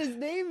heard his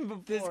name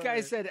before. This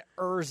guy said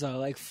Urza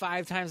like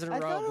 5 times in a I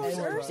row thought it was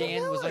before Urza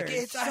Dan was like,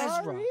 Miller. "It's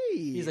Ezra." Sorry.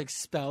 He's like,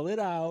 "Spell it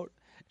out,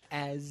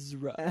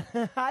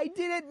 Ezra." I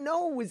didn't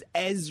know it was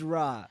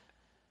Ezra.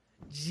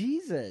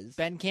 Jesus.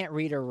 Ben can't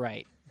read or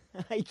write.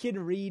 I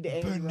can read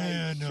and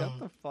write. Shut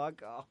the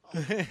fuck up.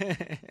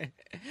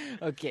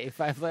 Okay,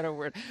 5-letter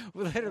word.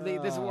 Literally,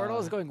 this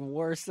Wordle is going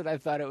worse than I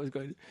thought it was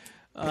going.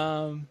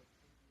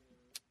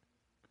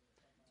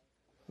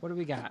 What do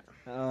we got?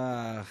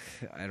 I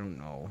don't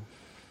know.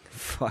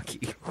 Fuck you.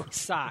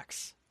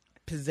 Socks.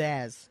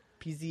 Pizzazz.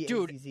 PZAZZ.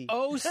 Dude,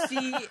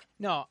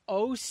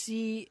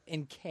 O-C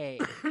and K.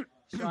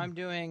 So I'm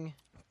doing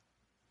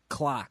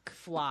Clock.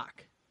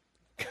 flock.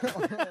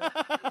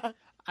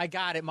 I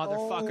got it,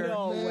 motherfucker.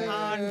 no way.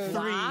 On 3.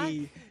 Wow.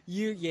 Baby.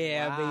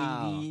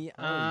 Holy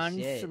On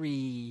shit.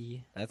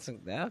 3. That's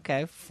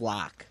okay.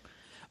 Flock.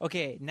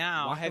 Okay,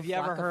 now, Walk have the you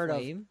ever flock of heard of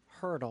flame?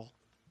 hurdle?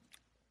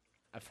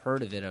 I've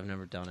heard of it. I've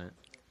never done it.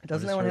 Doesn't What that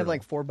is one have hurdle?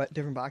 like 4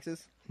 different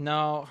boxes?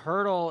 No,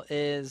 hurdle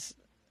is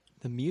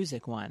the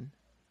music one.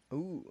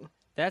 Ooh.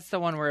 That's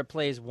the one where it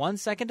plays 1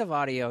 second of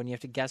audio and you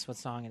have to guess what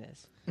song it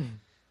is.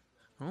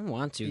 I don't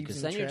want to, Beeps because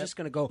in then the you're trap. just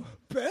going to go,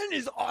 Ben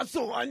is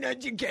also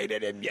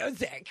uneducated in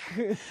music.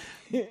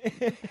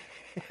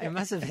 I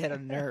must have hit a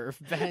nerve,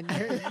 Ben.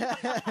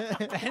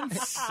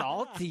 Ben's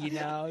salty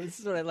now. This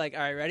is what I like.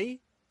 All right,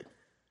 ready?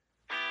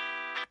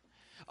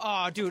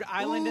 Oh, dude,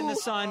 Island in the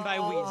Sun by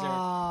Weezer.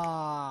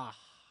 Ah.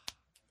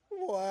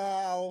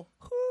 Wow.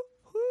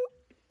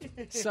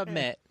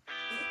 Submit.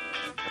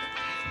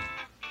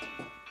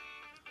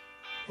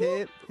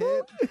 Hip,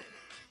 hip.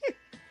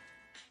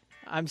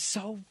 I'm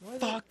so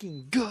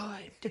fucking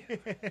good,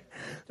 dude.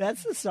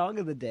 That's the song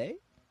of the day?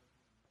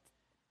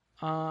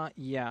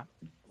 Yeah.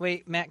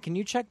 Wait, Matt, can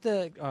you check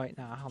the... Oh, wait,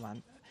 no, hold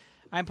on.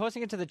 I'm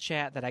posting it to the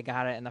chat that I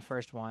got it in the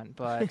first one,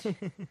 but...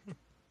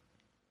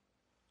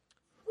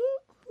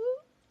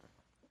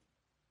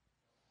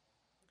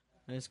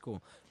 That's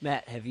cool.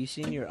 Matt, have you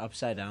seen your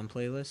Upside Down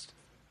playlist?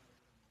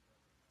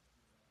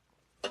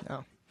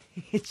 No.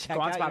 Check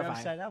Go on out your Spotify.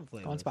 Upside Down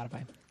playlist. Go on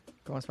Spotify.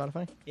 Go on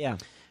Spotify. Yeah.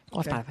 Go on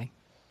Okay. Spotify.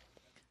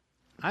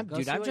 Go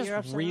Dude, see I'm what your just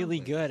Upside Down really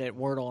playlist good at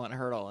Wordle and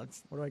Hurdle.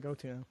 It's What do I go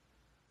to now?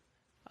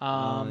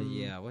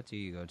 Yeah, what do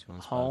you go to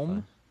on Spotify?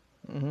 Home.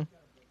 Mm-hmm.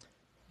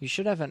 You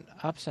should have an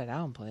upside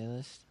down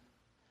playlist,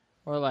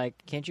 or like,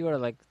 can't you go to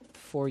like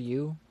For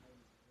You?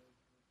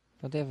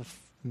 Don't they have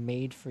a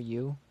made for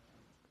you?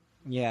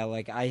 Yeah,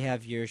 like I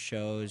have your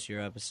shows,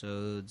 your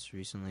episodes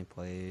recently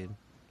played.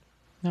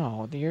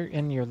 No, you're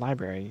in your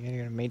library.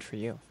 You're made for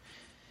you.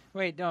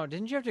 Wait, no,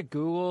 didn't you have to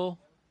Google?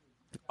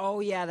 Oh,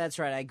 yeah, that's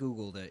right. I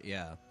Googled it,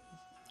 yeah.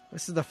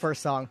 This is the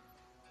first song.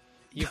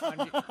 You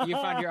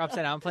found your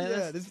upside down playlist.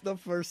 Yeah, this is the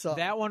first song.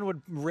 That one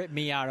would rip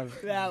me out of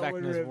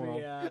Vecna's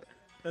world. out.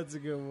 That's a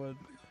good one.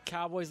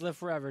 Cowboys live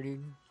forever,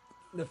 dude.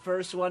 The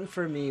first one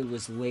for me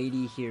was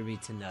Lady Hear Me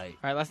Tonight.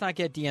 All right, let's not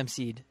get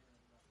DMC'd.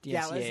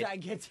 Yeah, DMCA'd. let's not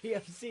get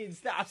TFC.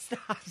 Stop.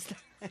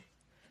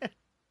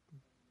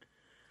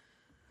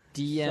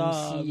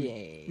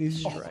 DMCA.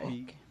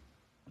 Strike.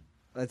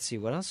 Let's see,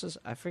 what else was...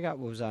 I forgot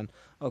what was on.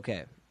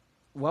 Okay.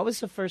 What was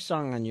the first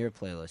song on your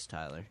playlist,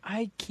 Tyler?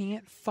 I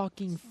can't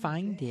fucking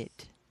find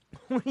it.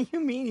 What do you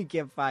mean you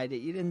can't find it?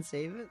 You didn't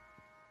save it?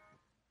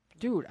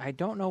 Dude, I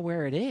don't know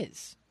where it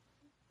is.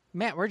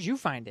 Matt, where'd you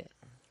find it?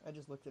 I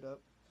just looked it up.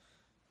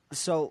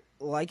 So,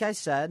 like I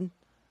said,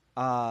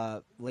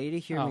 Lady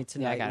Hear Oh, Me yeah, I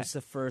Tonight got was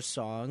the first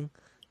song.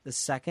 The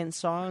second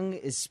song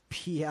is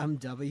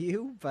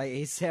PMW by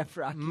A$AP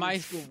Rocky. My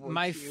and Schoolboy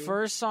my Q.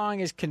 first song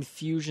is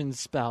Confusion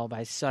Spell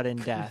by Sudden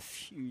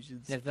Death.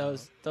 Confusion If Spell.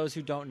 those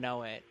who don't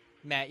know it,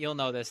 Matt, you'll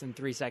know this in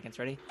 3 seconds.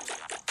 Ready?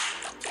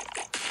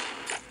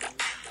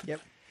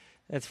 Yep.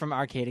 It's from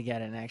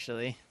Arcadegeddon,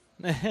 actually.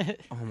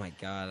 Oh my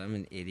god, I'm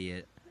an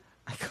idiot.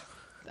 I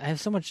have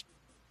so much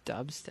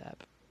dubstep.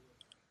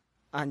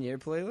 On your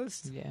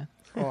playlist? Yeah.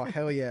 Oh,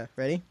 hell yeah.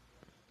 Ready?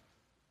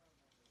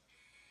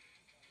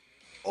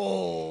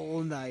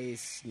 Oh,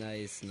 nice.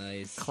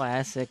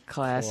 Classic.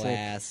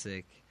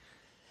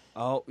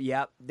 Oh,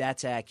 yep,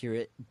 that's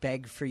accurate.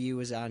 Beg for You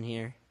is on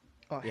here.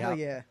 Oh, hell Yep.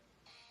 yeah.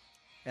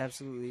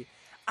 Absolutely.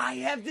 I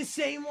have the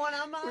same one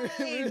on mine.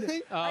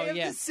 Really? Oh, I have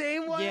yeah. the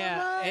same one on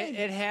Yeah, mine.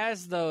 it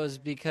has those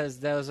because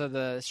those are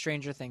the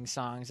Stranger Things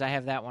songs. I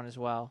have that one as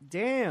well.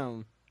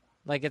 Damn.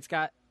 Like it's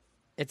got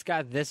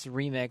this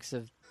remix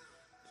of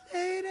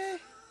Lady,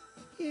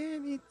 hear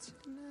me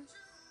tonight.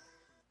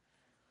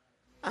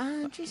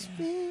 I just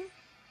feel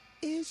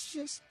it's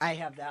just. I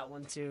have that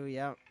one too.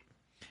 Yep.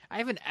 I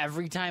have an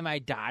Every Time I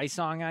Die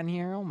song on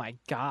here. Oh my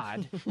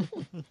god.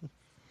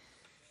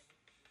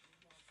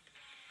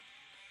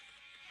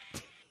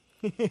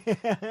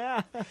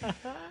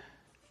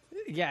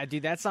 Yeah,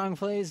 dude, that song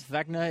plays.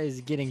 Vecna is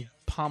getting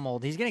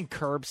pummeled. He's getting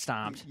curb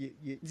stomped.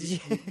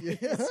 Just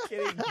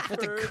kidding. With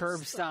the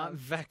curb stomp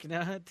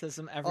Vecna to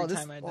some Every Oh, this,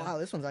 Time I Die. wow,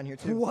 this one's on here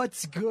too.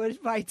 What's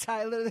Good by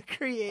Tyler the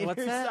Creator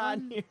What's that on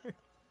one? here.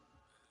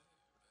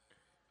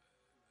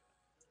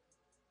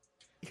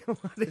 What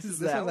is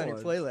This that one's on your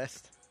one?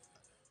 playlist.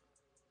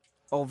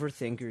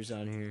 Overthinkers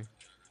on here.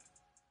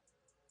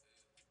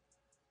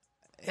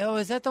 Oh,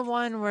 is that the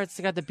one where it's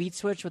got the beat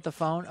switch with the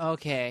phone?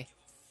 Okay.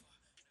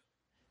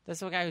 That's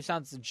the guy who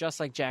sounds just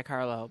like Jack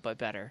Harlow, but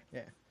better.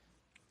 Yeah.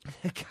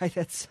 The guy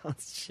that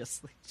sounds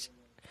just like.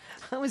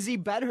 How is he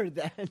better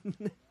then?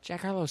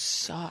 Jack Harlow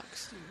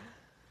sucks.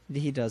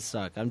 He does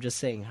suck. I'm just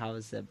saying, how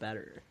is that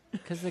better?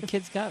 Because the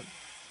kid's got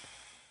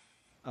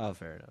Oh,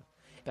 fair enough.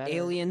 better.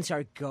 Aliens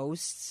are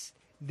ghosts.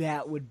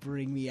 That would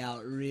bring me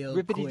out real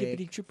Rippity quick.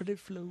 dippity trippity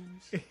flows.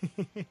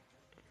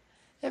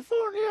 If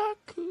only I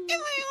could.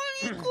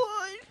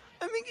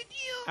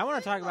 I want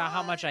to talk about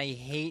how much I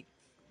hate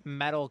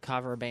metal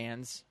cover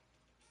bands.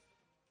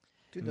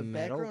 Dude, the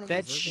Metal? background of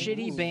That the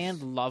shitty rules.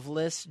 band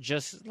Loveless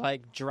just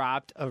like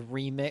dropped a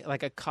remix,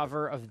 like a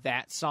cover of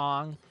that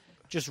song,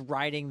 just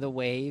riding the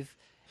wave.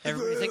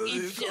 Everybody's like,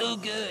 it's so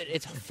good.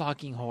 It's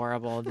fucking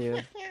horrible,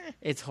 dude.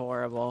 It's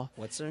horrible.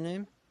 What's their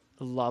name?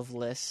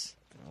 Loveless.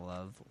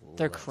 Love.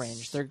 They're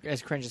cringe. They're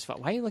as cringe as fuck.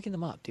 Why are you looking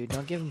them up, dude?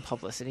 Don't give them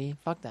publicity.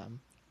 Fuck them.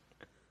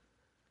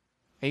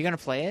 Are you gonna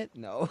play it?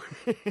 No.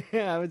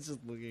 I was just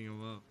looking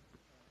them up.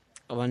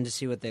 I wanted to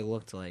see what they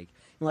looked like.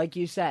 Like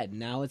you said,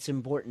 now it's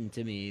important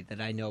to me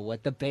that I know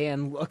what the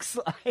band looks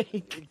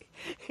like.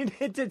 And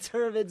it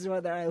determines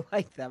whether I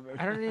like them or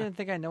I don't not. even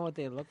think I know what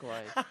they look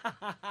like.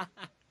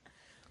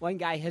 One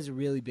guy has a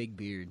really big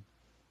beard.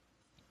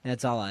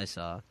 That's all I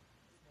saw.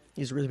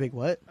 He's a really big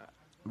what?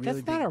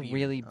 Really That's not a big beard.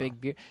 really big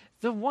beard.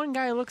 The one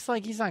guy looks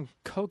like he's on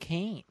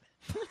cocaine.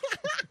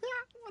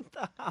 What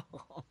the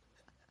hell?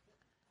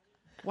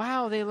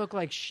 Wow, they look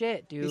like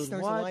shit, He dude.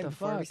 starts a What line the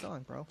before every fuck?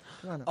 song, bro.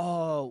 Come on.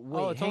 Oh,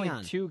 wait, Oh, it's hang only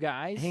on. 2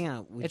 guys? Hang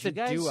on. Would It's you a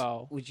guys,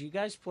 duo. Would you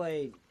guys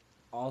play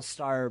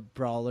All-Star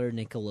Brawler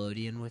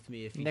Nickelodeon with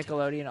me? If you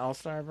Nickelodeon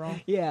All-Star, bro?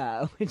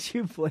 Yeah, would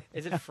you play?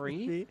 Is it that free?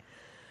 with me?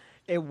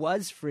 It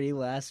was free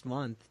last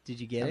month. Did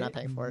you get I'm it? not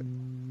paying for it.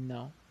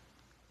 No.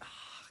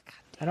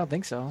 I don't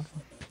think so.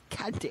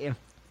 God damn.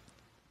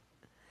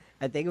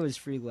 I think it was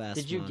free last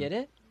month. Did you get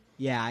it?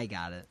 Yeah, I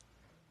got it.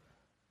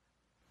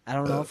 I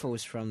don't know if it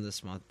was from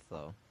this month,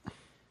 though.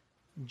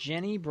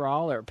 Jenny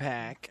Brawler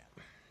pack.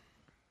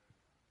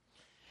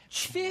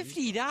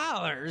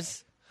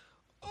 $50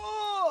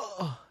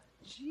 Oh,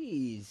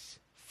 jeez.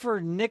 for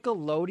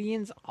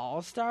Nickelodeon's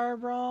All-Star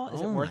Brawl?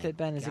 Is it Oh worth my it,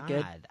 Ben? Is it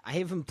good? God. I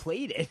haven't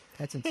played it.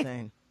 That's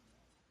insane.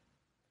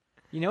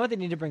 You know what they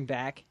need to bring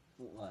back?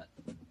 What?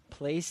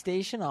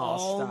 PlayStation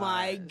All-Stars. Oh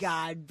my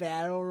God,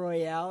 Battle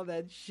Royale.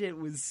 That shit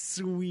was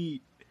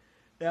sweet.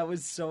 That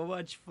was so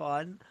much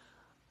fun.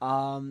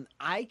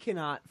 I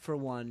cannot, for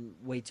one,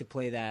 wait to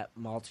play that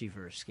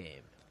multiverse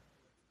game.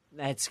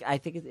 I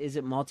think is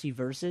it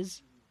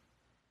Multiverses?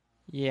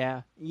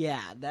 Yeah.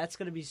 Yeah, that's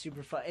gonna be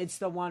super fun. It's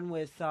the one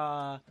with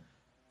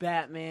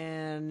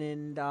Batman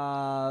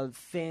and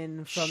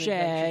Finn from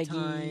Shaggy. Adventure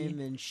Time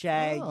and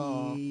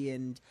Shaggy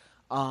and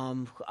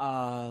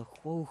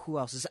who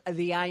else is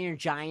the Iron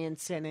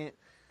Giant's in it?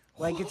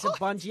 Like it's a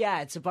bunch.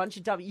 Yeah, it's a bunch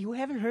of. You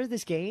haven't heard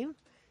this game?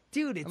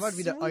 dude, it's I'm about to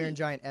be the sweet. Iron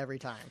Giant every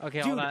time. Okay,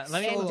 Dude, hold on.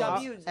 Let me. and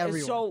Solo.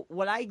 Everyone. So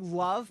what I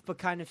love but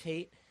kind of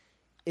hate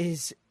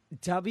is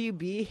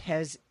WB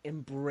has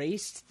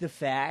embraced the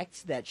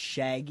fact that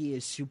Shaggy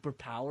is super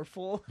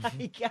powerful. I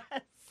guess.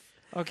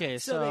 Okay,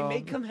 So they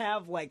make him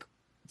have like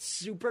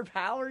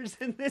superpowers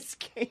in this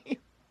game.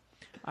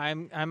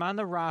 I'm on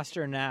the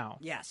roster now.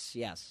 Yes,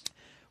 yes.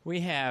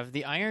 We have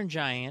the Iron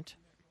Giant,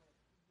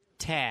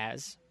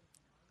 Taz,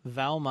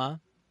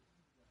 Velma,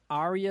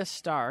 Arya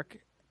Stark.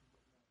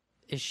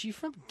 Is she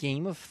from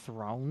Game of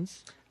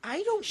Thrones?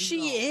 I don't.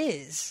 She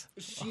is.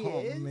 She Oh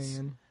is.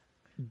 man.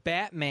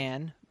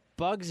 Batman,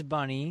 Bugs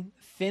Bunny,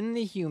 Finn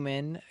the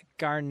Human,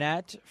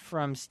 Garnet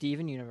from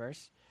Steven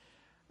Universe,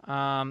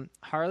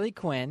 Harley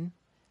Quinn,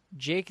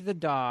 Jake the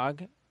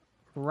Dog,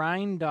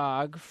 Rhine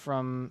Dog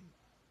from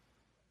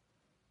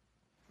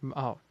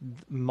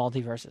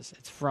Multiverses.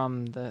 It's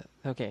from the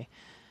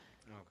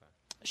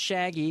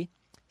Shaggy,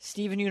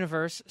 Steven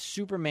Universe,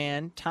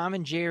 Superman, Tom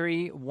and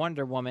Jerry,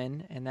 Wonder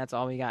Woman, and that's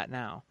all we got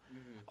now.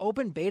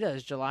 Open beta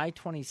is July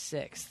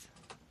 26th.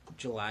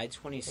 July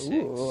 26th.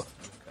 Ooh. Okay.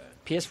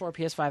 PS4,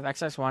 PS5,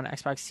 Xbox One,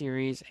 Xbox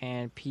Series,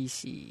 and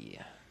PC.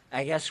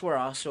 I guess we're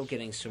also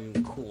getting some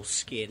cool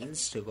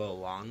skins to go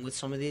along with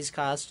some of these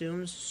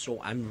costumes,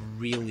 so I'm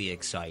really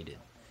excited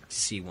to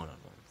see one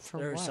of them. For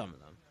There are what? some of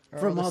them. Are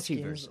From all the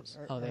skins- multiverses.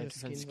 are- Oh, they are have the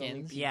different skins only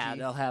skins? Yeah, PG?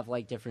 they'll have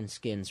like different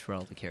skins for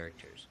all the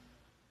characters.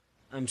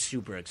 I'm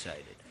super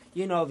excited.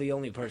 You know, the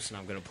only person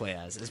I'm going to play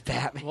as is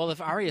Batman. Well,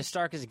 if Arya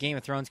Stark is a Game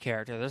of Thrones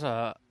character, there's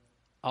a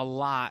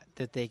lot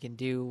that they can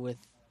do with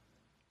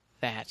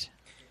that.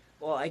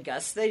 Well, I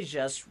guess they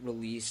just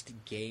released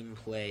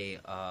gameplay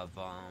of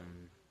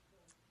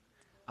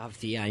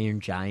the Iron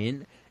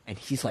Giant, and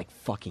he's like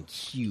fucking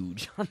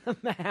huge on the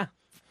map.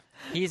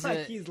 He's Like,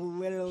 a he's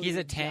literally he's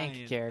a a tank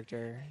giant.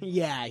 character.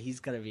 Yeah,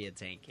 he's gonna be a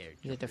tank character.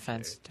 He's a for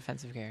sure.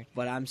 defensive character.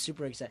 But I'm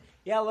super excited.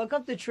 Yeah, look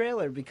up the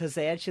trailer because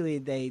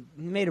they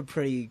made a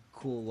pretty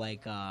cool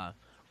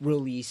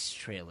release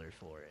trailer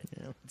for it.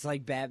 Yeah. It's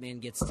like Batman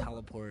gets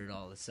teleported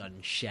all of a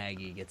sudden,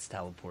 Shaggy gets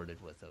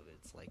teleported with him.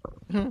 It's like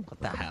what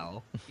the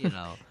hell, you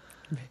know?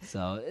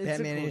 So it's a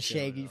Batman cool and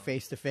Shaggy trailer,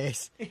 face to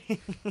face.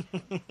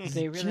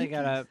 They really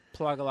gotta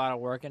plug a lot of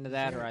work into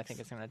that, or I think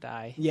it's gonna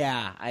die. though.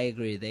 Yeah, I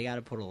agree. They got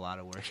to put a lot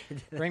of work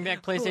into that. Bring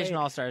back PlayStation Wait.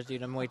 All Stars,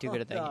 dude. I'm way too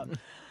good at that Hold game. up.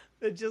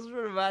 It just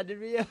reminded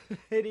me of a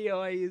video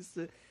I used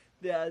to.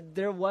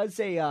 There was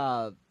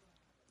a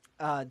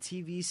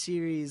TV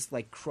series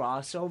like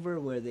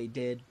crossover where they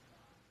did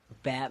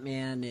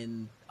Batman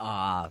and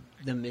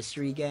the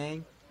Mystery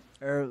Gang,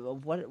 or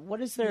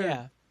what is there?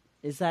 Yeah,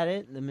 Is that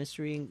it? The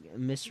Mystery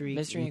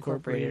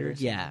Incorporated or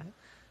something. Yeah.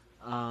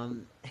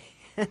 And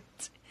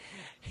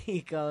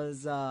he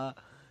goes,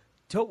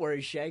 "Don't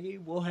worry, Shaggy.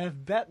 We'll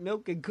have bat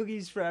milk and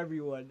cookies for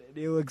everyone." And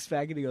he looks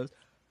back and he goes,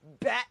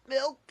 "Bat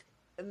milk?"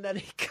 And then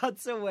he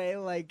cuts away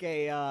like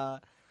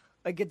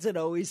it's an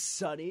Always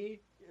Sunny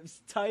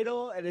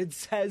title, and it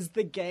says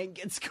the gang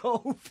gets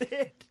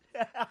COVID.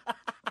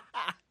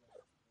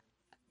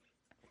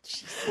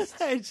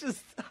 I just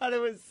thought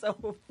it was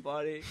so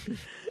funny.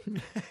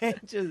 And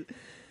just,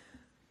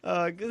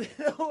 'cause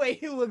the way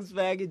he looks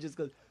back and just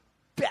goes,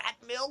 "Bat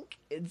milk."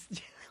 It's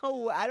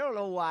I don't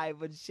know why,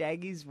 but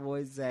Shaggy's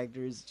voice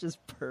actor is just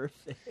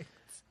perfect.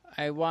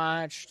 I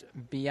watched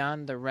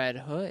Beyond the Red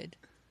Hood.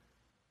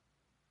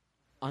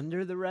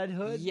 Under the Red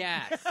Hood.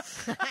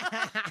 Yes.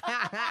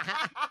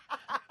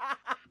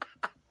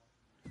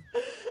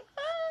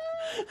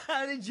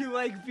 How did you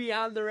like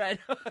Beyond the Red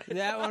Hood?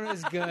 That one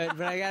was good,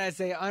 but I gotta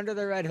say, Under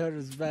the Red Hood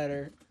was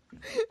better.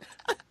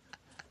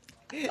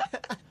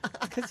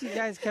 Because you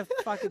guys kept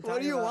fucking talking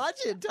What are you about...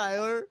 watching,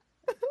 Tyler?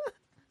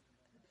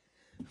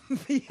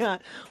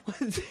 Beyond.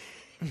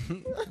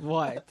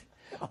 What?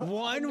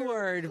 One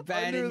word,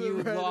 Ben, Under and the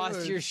you Red lost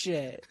Hood. your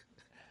shit.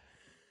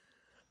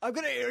 I'm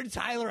gonna air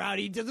Tyler out.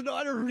 He doesn't know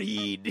how to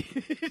read.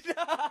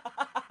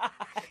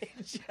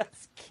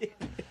 Just kidding.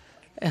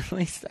 At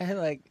least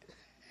I,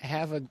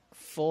 have a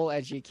full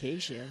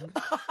education.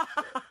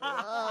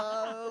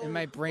 And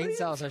my brain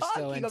cells are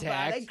still Talking about?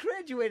 I intact.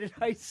 graduated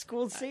high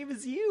school, same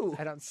as you.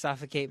 I don't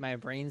suffocate my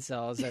brain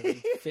cells every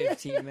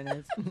 15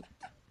 minutes. What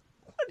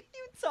are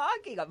you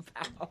talking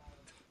about?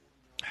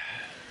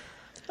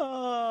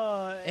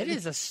 Oh, It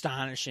is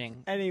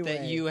astonishing Anyway.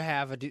 that you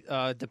have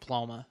a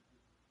diploma.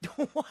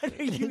 what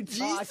are you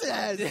talking about?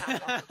 Jesus!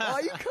 Why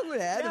are you coming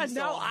at Yeah, him so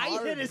now I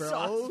hard, hit a bro?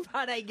 soft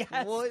spot, I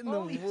guess. What in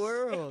Holy the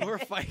world? We're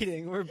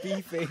fighting. We're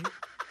beefing.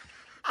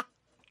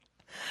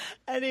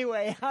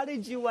 Anyway, how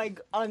did you like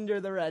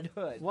Under the Red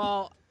Hood?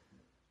 Well,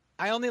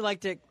 I only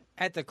liked it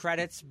at the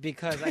credits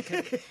because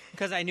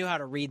I knew how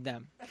to read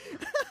them.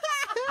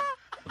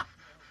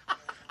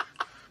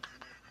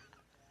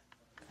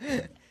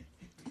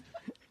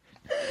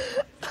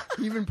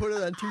 You even put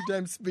it on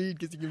 2x speed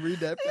because you can read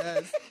that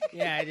fast.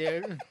 Yeah,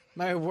 dude.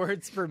 My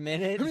words per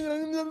minute.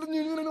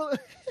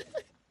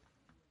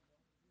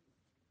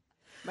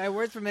 My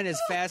words per minute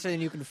is faster than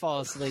you can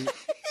fall asleep.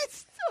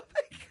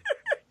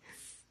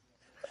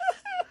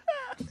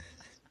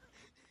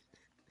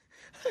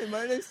 Hey,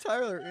 my name's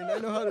Tyler, and I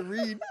know how to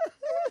read.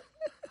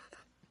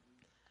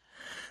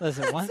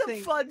 Listen, one That's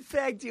thing. a fun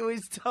fact he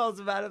always tells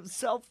about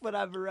himself when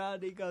I'm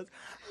around. He goes,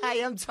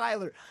 "Hi, I'm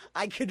Tyler.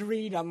 I could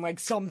read unlike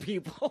some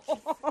people."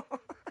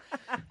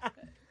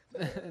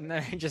 And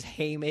then just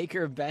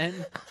haymaker Ben.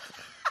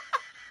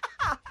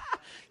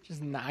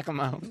 Just knock him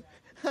out.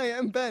 Hi,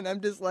 I'm Ben. I'm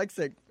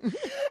dyslexic.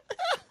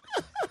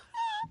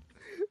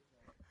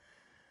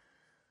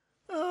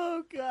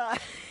 Oh God.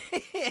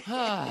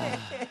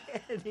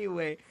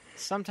 Anyway,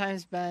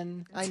 Sometimes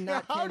Ben. I'm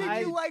not. how did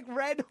Candy. you like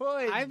Red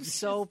Hood? I'm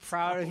so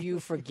proud of you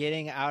for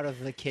getting out of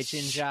the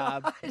kitchen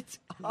job. Shut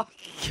up.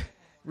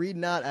 Read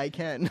not. I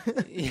can.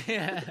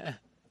 Yeah.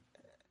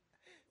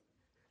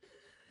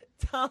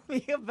 Tell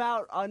me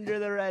about Under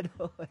the Red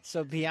Hood.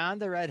 So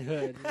Beyond the Red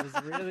Hood was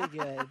really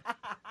good.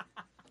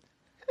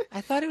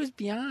 I thought it was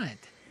Beyond.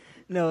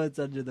 No, it's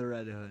Under the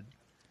Red Hood.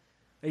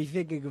 Are you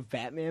thinking of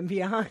Batman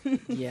Beyond?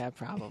 Yeah,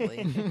 probably.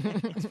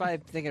 I was probably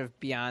thinking of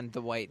Beyond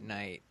the White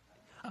Knight.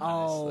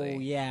 Oh,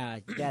 Honestly. yeah.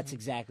 That's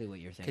exactly what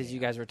you're thinking. Because you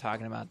guys were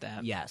talking about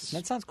that. Yes.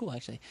 That sounds cool,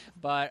 actually.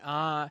 But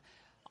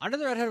Under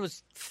the Red Hood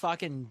was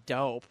fucking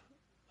dope.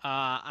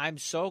 I'm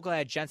so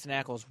glad Jensen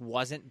Ackles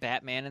wasn't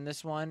Batman in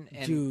this one.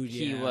 And Dude,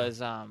 he yeah.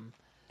 was And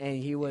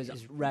he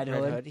was Red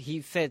Hood.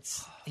 He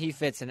fits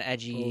an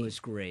edgy, It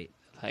was great.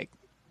 like,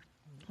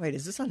 Wait,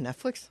 is this on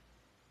Netflix?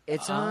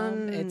 It's it's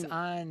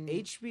on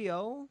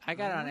HBO. I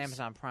got it on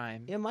Amazon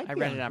Prime. It might I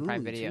be rented it on on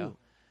Prime Hulu, Video. too.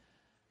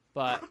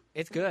 But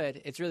it's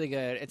good. It's really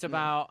good. It's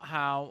about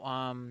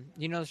how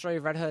you know the story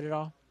of Red Hood at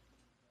all?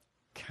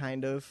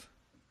 Kind of.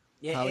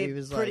 Yeah, How he it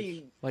was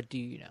pretty. What do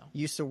you know?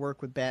 Used to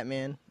work with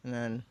Batman, and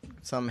then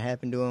something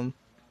happened to him,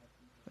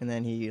 and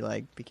then he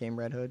like became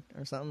Red Hood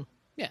or something.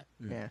 Yeah.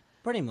 Yeah.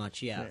 Pretty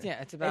much, yeah.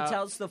 Yeah, it's It about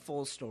tells the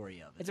full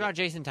story of it. it's about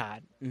Jason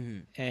Todd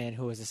Mhm. and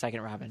who was the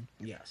second Robin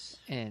Yes.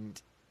 and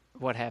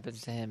what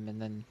happens to him,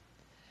 and then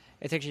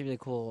it's actually really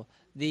cool.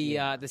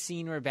 The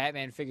scene where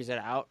Batman figures it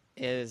out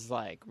is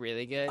like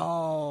really good.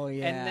 Oh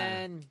yeah. And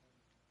then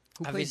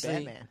Who played obviously-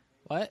 Batman?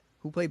 what?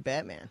 Who played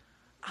Batman?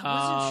 I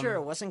wasn't um, sure.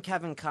 It wasn't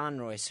Kevin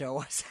Conroy, so I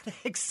wasn't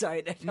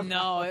excited. No,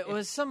 about it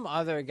was some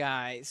other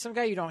guy. Some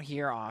guy you don't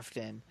hear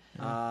often.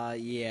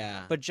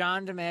 Yeah. But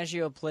John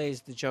DiMaggio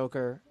plays the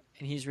Joker,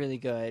 and he's really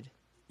good.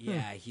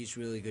 Yeah, he's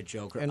really good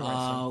Joker.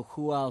 Interesting.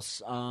 Who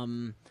else?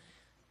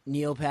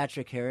 Neil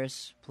Patrick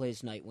Harris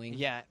plays Nightwing.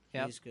 Yeah,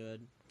 yep. He's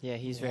good. Yeah,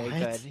 he's very What?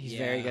 good. He's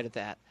very Yeah. good at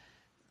that.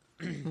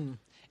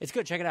 It's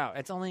good. Check it out.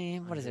 It's only,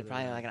 what is it,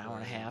 probably like an hour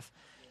and a half.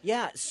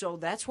 Yeah, so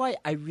that's why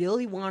I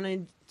really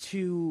wanted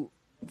to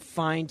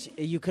find.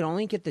 You could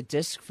only get the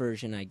disc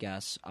version, I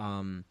guess.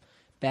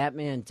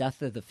 Batman: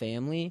 Death of the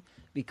Family,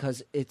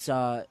 because it's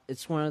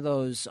one of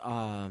those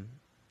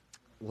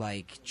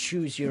like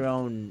choose your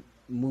own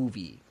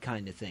movie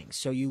kind of things.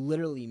 So you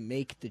literally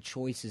make the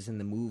choices in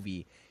the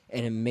movie,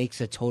 and it makes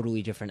a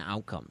totally different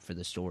outcome for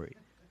the story.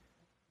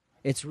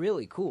 It's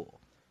really cool.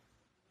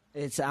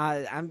 It's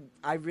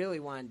I really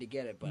wanted to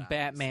get it, but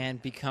Batman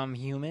become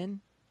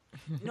human.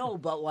 no,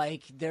 but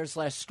like there's a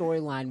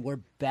storyline where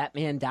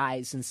Batman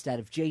dies instead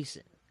of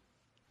Jason.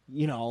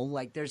 You know,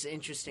 like there's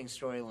interesting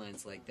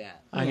storylines like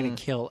that. I'm going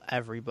to kill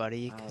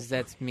everybody because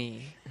that's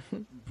me.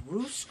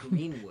 Bruce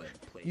Greenwood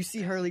plays. You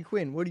see Harley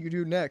Quinn. What do you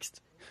do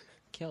next?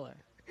 Kill her.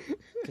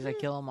 Because I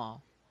kill them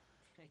all.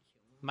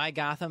 My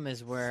Gotham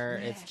is where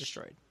it's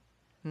destroyed.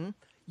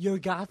 Your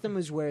Gotham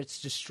is where it's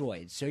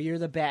destroyed, so you're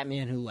the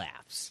Batman who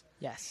laughs.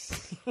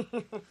 Yes.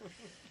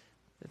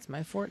 That's my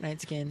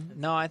Fortnite skin.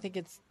 No, I think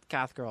it's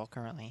Goth Girl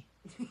currently.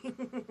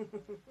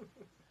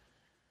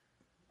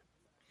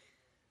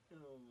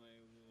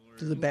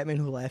 Does the Batman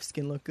Who Laughs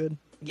skin look good?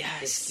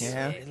 Yes.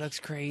 Yeah. It looks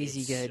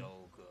crazy It's good.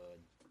 so good.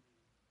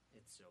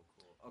 It's so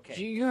cool.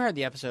 Okay. You heard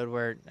the episode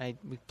where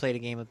we played a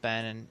game with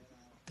Ben, and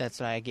that's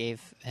what I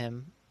gave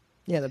him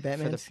Yeah, the for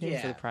Batman the, skin.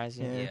 for the prize.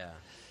 Yeah. Yeah.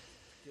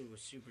 It was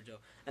super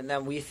dope. And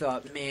then we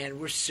thought, man,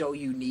 we're so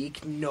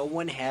unique. No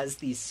one has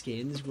these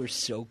skins. We're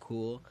so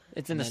cool.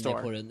 It's in And the then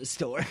store. They put it in the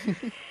store.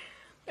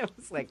 I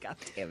was like, God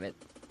damn it.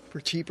 For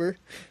cheaper.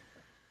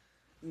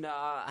 No,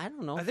 I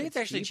don't know. I if think it's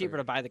actually cheaper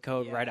to buy the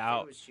code Yeah, right I thought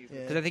out. it was cheaper.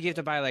 Yeah. Because I think you have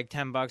to buy like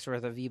 $10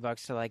 worth of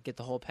V-Bucks to like get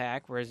the whole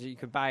pack, whereas you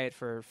could buy it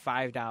for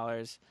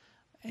 $5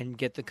 and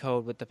get the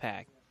code with the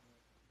pack.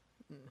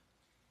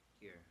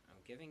 Here, I'm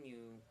giving you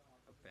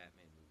a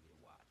Batman movie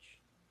to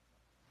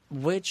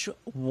watch. Which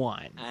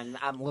one? And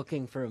I'm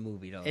looking for a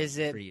movie to Is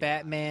for you it to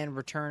Batman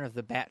Return of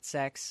the Bat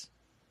Sex?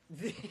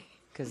 watch.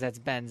 Because that's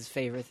Ben's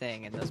favorite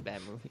thing in those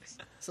Bat movies.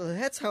 So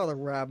that's how the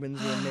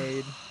Robins were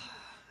made.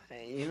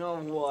 You know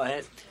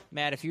what?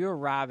 Matt, if you were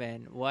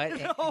Robin, what?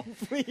 Oh,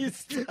 please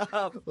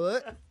stop.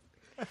 What?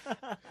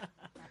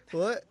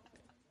 What?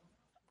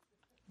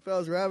 If I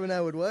was Robin, I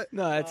would what?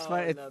 No, it's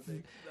fine.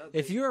 Nothing.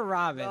 If you were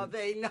Robin,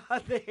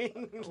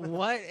 Nothing.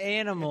 what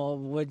animal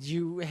would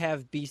you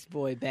have Beast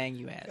Boy bang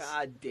you as?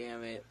 God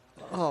damn it.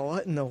 Oh,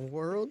 what in the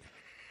world?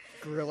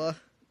 Gorilla.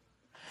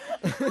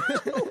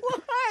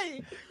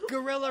 Why?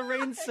 Gorilla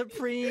reigns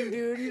supreme,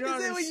 dude. You don't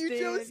Is that what you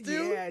understand. chose,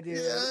 dude? Yeah, dude.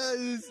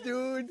 Yes,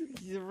 dude.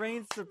 He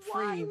reigns Why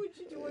supreme. would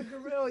you do a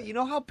gorilla? You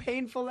know how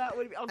painful that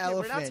would be? Okay,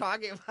 we're not Elephant.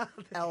 talking about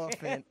that.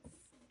 Elephant.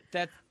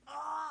 That's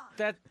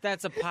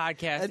that's a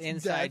podcast That's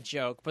inside death.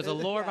 joke. But the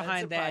lore Yeah, it's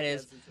behind a that podcast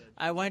is, inside joke.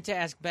 I went to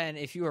ask Ben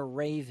if you were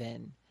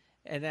Raven,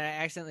 and then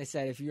I accidentally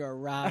said if you are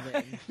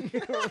Robin.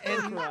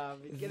 And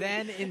Robin.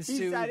 then He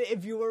ensued. said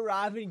if you were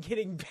Robin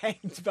getting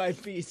banged by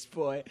Beast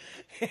Boy.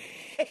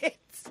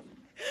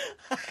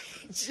 I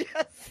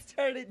just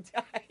started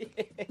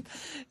dying.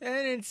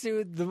 And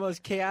ensued the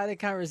most chaotic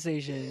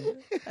conversation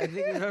I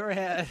think we've ever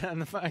had on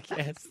the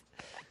podcast.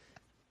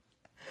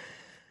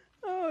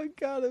 Oh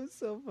god, it was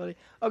so funny.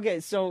 Okay,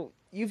 so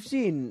you've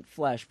seen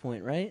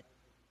Flashpoint, right?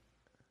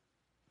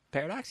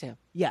 Paradox, yeah.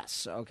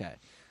 Yes. Okay.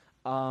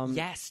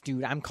 Yes,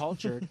 dude, I'm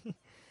cultured.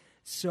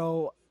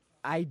 So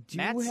I do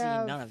Matt's have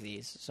seen none of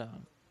these, so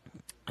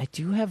I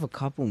do have a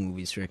couple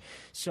movies for you.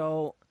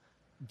 So,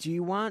 do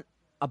you want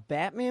a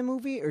Batman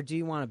movie or do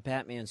you want a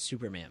Batman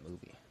Superman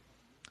movie?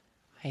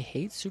 I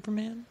hate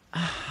Superman.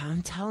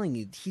 I'm telling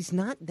you, he's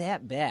not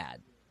that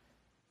bad.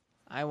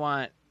 I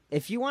want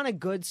If you want a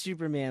good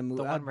Superman movie,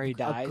 The one where he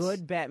dies? a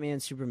good Batman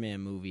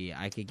Superman movie,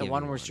 I could the give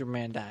one you where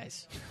Superman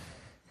dies.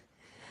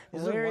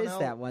 Is there Where one is out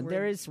that one? where-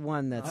 There is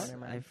one that's Oh, never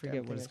mind. I forget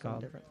I'm what it's thinking of called.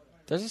 something different.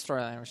 There's a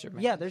storyline where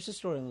Superman. Yeah, there's a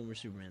storyline where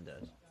Superman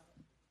does.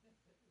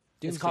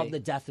 Doomsday. It's called The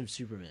Death of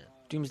Superman.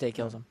 Doomsday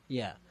kills him.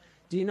 Yeah.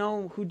 Do you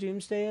know who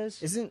Doomsday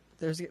is? Isn't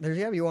there's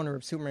gotta be one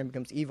where Superman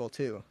becomes evil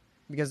too?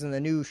 Because in the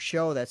new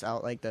show that's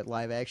out, like that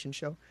live action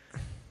show,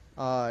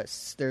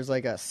 there's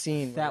like a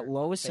scene that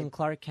where Lois they- and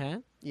Clark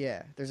Kent?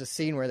 Yeah, there's a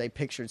scene where they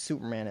pictured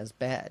Superman as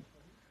bad,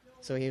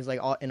 so he was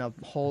like all in a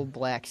whole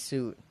black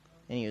suit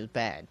and he was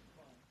bad.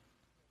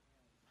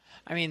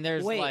 I mean,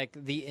 there's Wait. like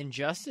the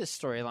Injustice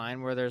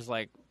storyline where there's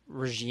like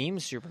regime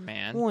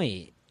Superman.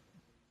 Wait.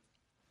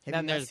 Have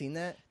Then you not there's- seen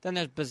that? Then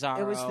there's Bizarro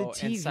It was the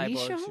and TV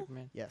Cyborg show?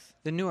 Superman. Yes.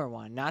 The newer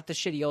one, not the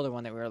shitty older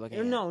one that we were looking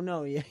at.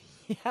 No, yeah,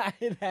 yeah,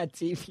 that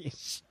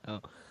TV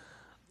show.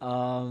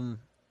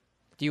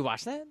 Do you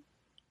watch that?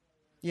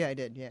 Yeah, I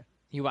did. Yeah,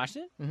 You watched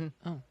it? Mhm.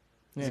 Oh.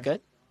 Is Yeah. it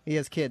good? he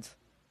has kids.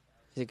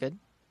 Is it good?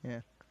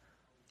 Yeah.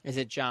 Is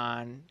it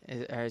John?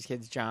 Are his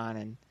kids John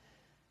and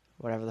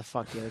whatever the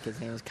fuck the other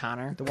kid's name is?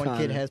 Connor? The one Connor.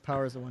 kid has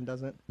powers, the one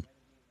doesn't.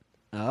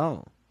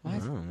 Oh.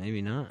 What? Oh,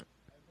 maybe not.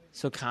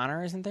 So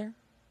Connor isn't there?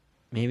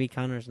 Maybe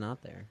Connor's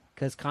not there.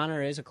 Because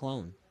Connor is a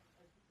clone.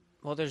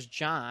 Well, there's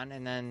John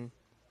and then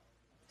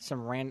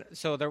some random.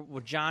 So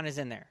John is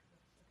in there.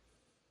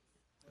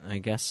 I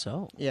guess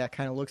so. Yeah,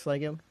 kind of looks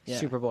like him. Yeah.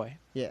 Superboy.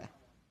 Yeah.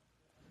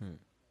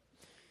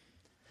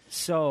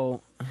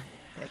 So,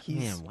 Yeah, he's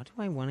man, what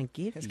do I want to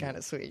give it's you? kind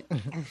of sweet.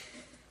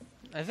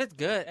 If it's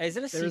good, is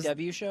it a There's-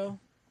 CW show?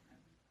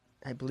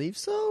 I believe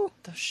so,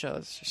 Those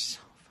shows are so.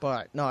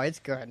 but no, it's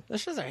good.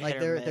 Those shows are Like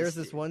hit or miss, there's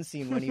this dude. one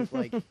scene when he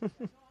like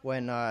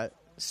when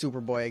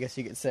Superboy, I guess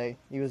you could say,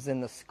 he was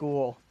in the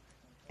school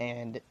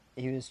and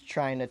he was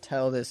trying to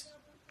tell this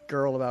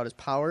girl about his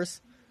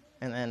powers,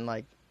 and then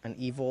like an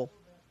evil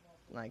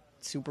like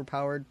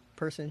superpowered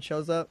person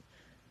shows up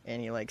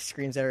and he like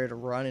screams at her to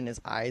run and his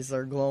eyes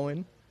are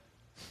glowing.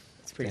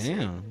 It's pretty sweet.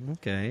 Damn,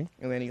 okay.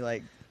 And then he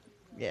like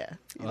yeah,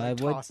 he Well,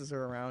 like, I would- tosses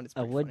her around. It's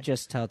I pretty would funny.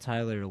 just tell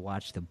Tyler to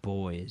watch The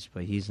Boys,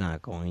 but he's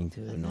not going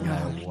to, no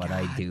matter what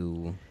I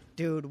do.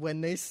 Dude,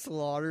 when they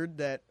slaughtered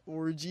that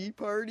orgy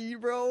party,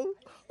 bro.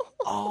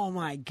 Oh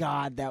my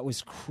god, that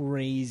was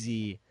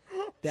crazy.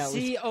 That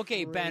See, was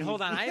okay, Ben,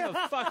 hold on. I have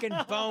a fucking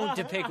bone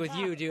to pick with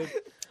you, dude.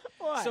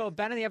 So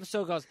Ben in the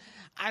episode goes,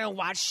 I don't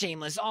watch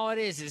Shameless. All it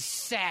is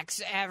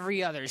sex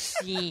every other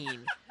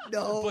scene.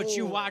 No. But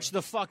you watch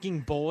the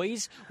fucking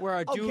Boys, where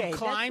a dude Okay,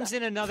 climbs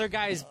in another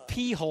guy's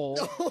pee hole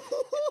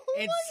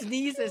and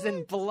sneezes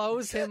and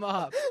blows him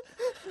up.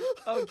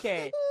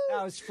 okay.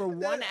 That was for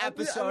one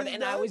episode,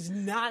 and I was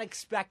not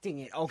expecting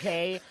it.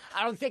 Okay,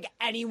 I don't think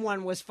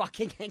anyone was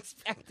fucking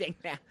expecting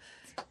that.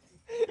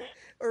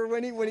 Or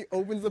when he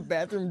opens the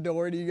bathroom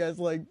door and you guys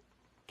like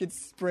get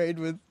sprayed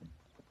with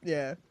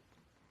yeah.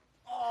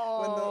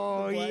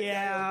 Oh When the black guy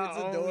yeah, opens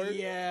the oh door.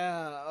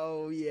 yeah,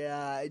 oh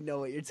yeah. I know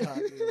what you're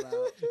talking about.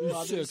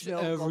 Mother's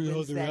Milk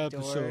opens that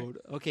door.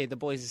 Okay, the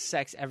Boys is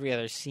sex every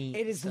other scene.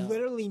 It is so-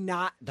 literally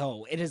not,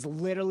 though. It is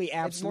literally It's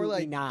more absolutely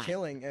like not.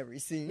 killing every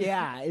scene.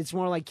 Yeah, it's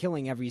more like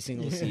killing every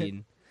single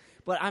scene.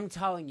 But I'm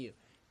telling you,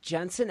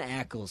 Jensen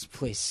Ackles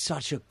plays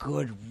such a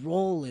good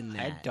role in that.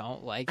 I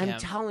don't like I'm him.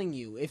 telling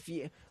you, if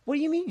you, what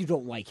do you mean you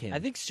don't like him? I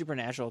think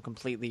Supernatural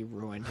completely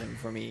ruined him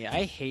for me.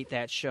 I hate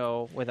that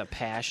show with a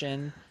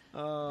passion.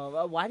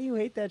 why do you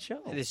hate that show?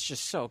 It's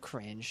just so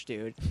cringe,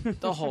 dude.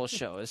 The whole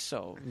show is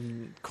so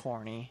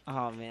corny.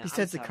 Oh man, He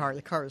says the car.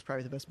 The car was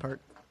probably the best part.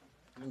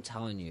 I'm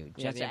telling you, Yeah,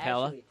 the Jensen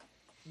Impala? actually,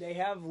 they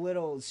have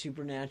little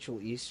supernatural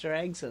Easter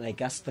eggs, and I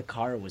guess the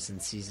car was in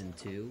season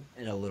 2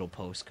 in a little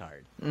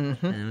postcard, and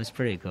it was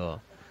pretty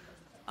cool.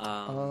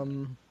 But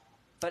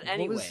What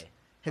anyway, was-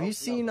 have you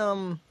seen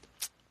oh,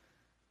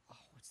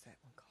 what's that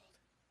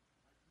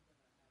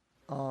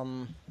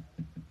one called?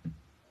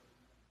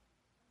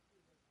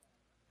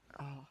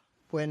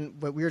 When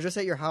we were just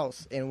at your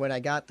house, and when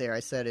I got there, I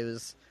said it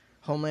was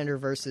Homelander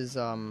versus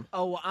oh,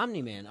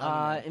 Omni-Man,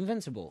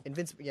 Invincible.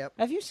 Invincible. Yep.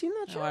 Have you seen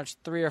that I show? watched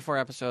 3 or 4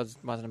 episodes.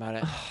 Wasn't about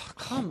it.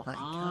 Come on,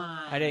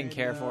 I didn't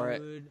care for it.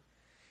 dude.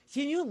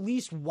 Can you at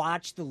least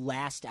watch the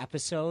last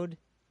episode?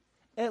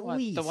 At What,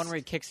 least the one where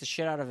he kicks the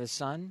shit out of his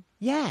son.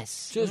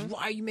 yes, Just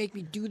why you make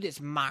me do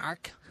this,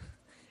 Mark?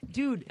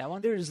 dude. That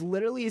one? There's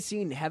literally a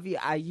scene heavy.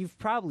 You've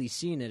probably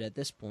seen it at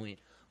this point,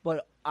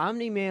 but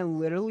Omni-Man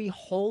literally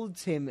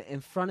holds him in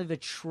front of a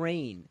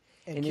train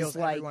And kills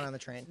everyone on the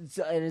train.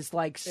 And it's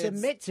like,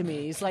 submit to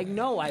me. He's like,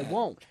 no, I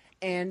won't.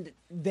 And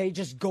they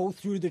just go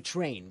through the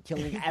train,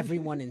 killing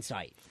everyone in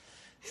sight.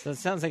 So it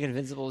sounds like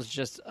Invincible is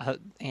just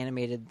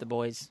animated The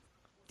Boys.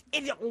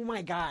 Oh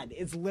my god,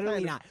 it's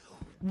literally not.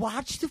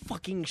 Watch the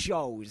fucking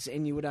shows,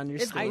 and you would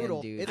understand,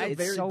 brutal. dude. It's a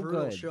very so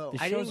brutal good. show.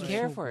 The I shows didn't are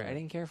care so for it. good. I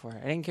didn't care for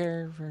it. I didn't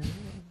care for.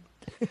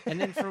 And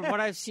then for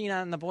what I've seen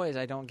on The Boys,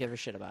 I don't give a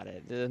shit about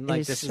it. And, like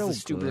It's this so is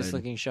the stupidest good.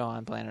 looking show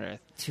on planet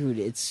Earth. Dude,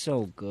 it's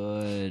so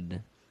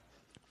good.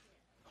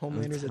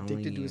 Homelander's I'm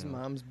addicted to his telling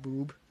you. mom's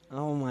boob.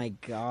 Oh my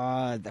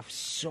god, that was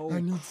so I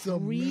need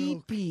some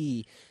milk.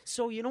 creepy.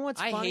 So you know what's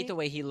I funny? hate the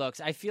way he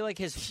looks. I feel like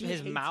his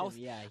hates mouth.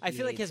 him, yeah, I he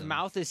feel like hates his him.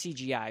 mouth is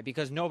CGI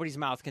because nobody's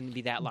mouth can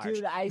be that large.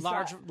 Dude, I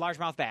saw-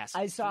 largemouth bass.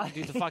 I saw-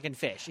 Dude, the fucking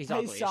fish. He's I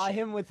ugly. saw as shit.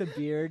 him with a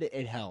beard.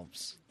 It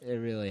helps. It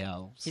really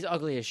helps. He's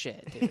ugly as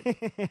shit,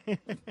 dude.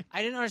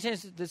 I didn't understand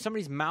that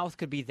somebody's mouth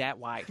could be that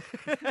wide.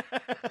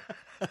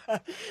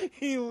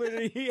 He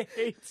literally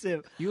hates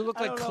him. You look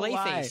I like don't know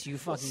why. Clayface. You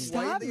fucking.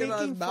 Why Stop you thinking about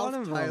making his fun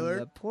mouth, of him. Tyler?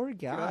 That poor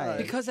guy. God.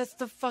 Because that's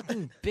the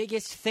fucking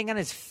biggest thing on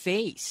his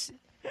face.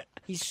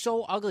 He's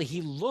so ugly.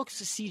 He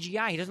looks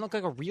CGI. He doesn't look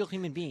like a real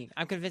human being.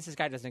 I'm convinced this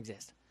guy doesn't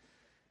exist.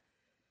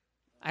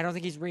 I don't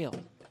think he's real.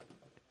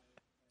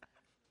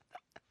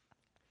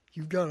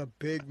 You got a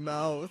big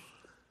mouth.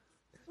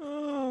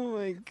 Oh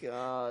my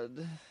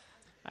god.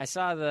 I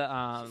saw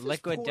the this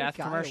Liquid poor Death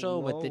guy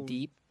commercial with the alone.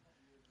 Deep.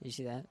 Did you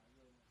see that?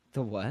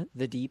 The what?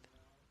 The Deep.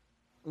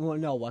 Well,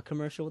 no, what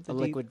commercial with The the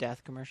Liquid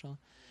Death commercial.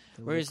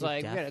 The Where he's Liquid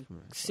like, Death we gotta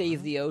commercial.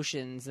 save the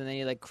oceans, and then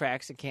he like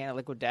cracks a can of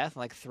liquid death and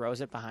like throws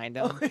it behind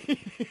him,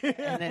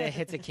 and then it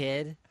hits a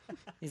kid.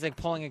 He's like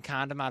pulling a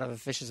condom out of a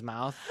fish's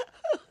mouth.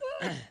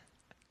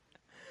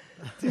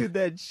 Dude,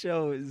 that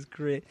show is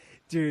great.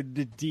 Dude,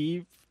 the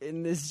Deep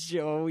in this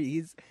show,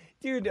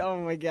 dude, oh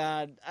my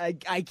god.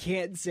 I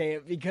can't say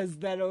it because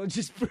that'll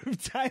just prove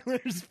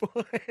Tyler's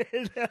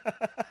point.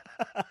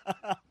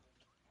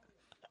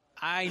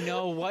 I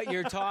know what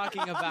you're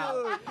talking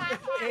about.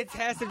 It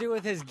has to do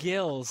with his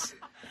gills,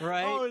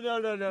 right? Oh,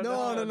 no.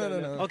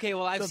 No. Okay,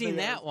 well, I've seen Something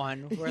that else. one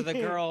where the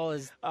girl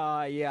is.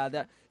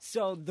 Yeah.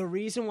 So the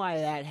reason why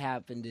that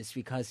happened is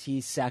because he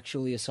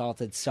sexually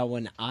assaulted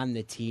someone on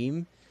the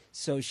team.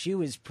 So she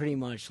was pretty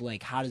much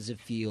like, how does it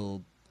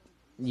feel,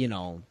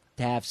 to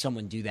have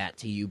someone do that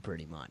to you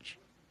pretty much?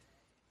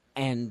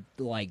 And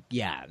like,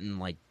 yeah, and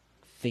like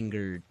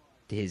fingered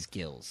his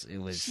gills. It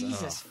was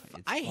Jesus,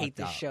 it's I hate fucked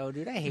this up. show,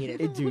 dude. I hate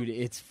it. Dude,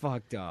 it's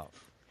fucked up.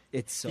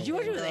 It's so Did you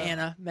watch it with bad.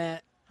 Anna,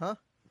 Matt? Huh?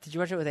 Did you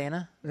watch it with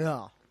Anna?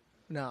 No.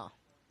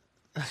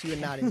 She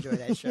would not enjoy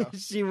that show.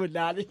 She would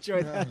not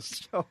enjoy that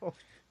show.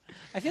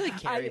 I feel like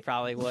Carrie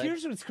probably would.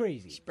 Here's what's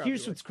crazy. probably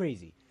Here's would. what's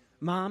crazy.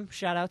 Mom,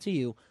 shout out to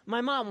you.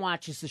 My mom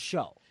watches the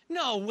show.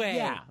 No way.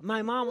 Yeah,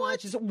 my mom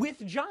watches it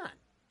with John.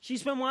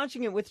 She's been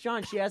watching it with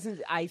John. She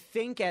hasn't. I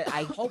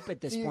hope at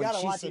this You point gotta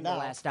she's watch seen it the now.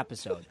 last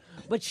episode.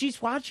 But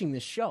she's watching the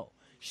show.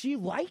 She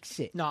likes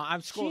it. No,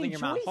 I'm scolding your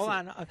mom. enjoys Hold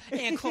it. on.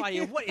 Aunt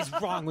Claudia, what is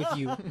wrong with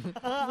you?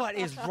 What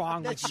is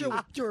wrong That with show you?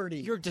 is dirty.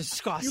 You're You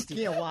disgusting.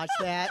 can't watch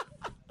that.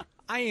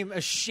 I am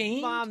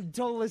ashamed. Mom,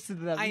 don't listen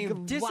to them. I You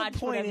am can watch whatever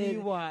disappointed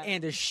you want.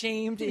 and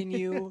ashamed in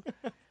you.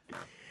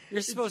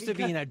 You're supposed to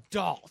be an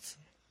adult.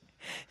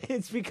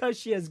 It's because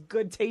she has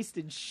good taste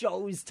in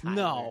shows. Tyler.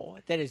 No,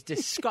 that is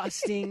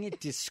disgusting,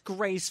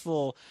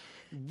 disgraceful.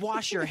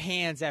 Wash your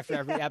hands after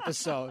every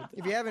episode.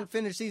 If you haven't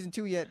finished season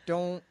 2 yet,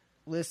 don't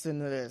listen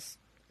to this.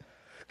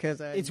 Because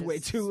it's way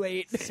too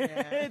late. It's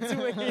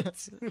way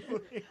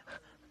too late.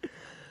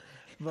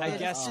 I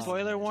guess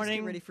spoiler Just warning.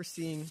 get ready for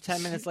seeing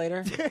 10 minutes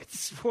later.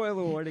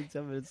 Spoiler warning,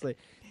 10 minutes late.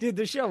 Dude,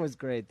 the show was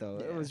great, though.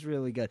 It was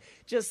really good.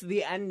 Just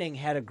the ending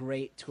had a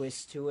great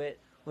twist to it,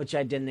 which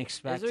I didn't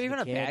expect. Is there even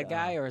as a kid. bad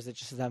guy, or is it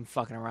just them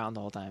fucking around the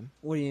whole time?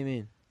 What do you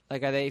mean?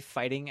 Like, are they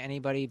fighting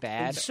anybody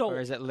bad, So, or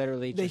is it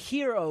literally The just...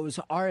 heroes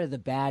are the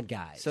bad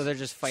guys. So they're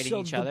just fighting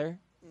So each the- other?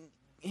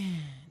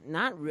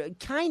 Not really.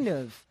 Kind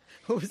of.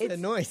 What was that It's-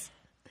 noise?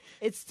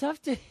 It's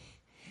tough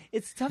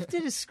to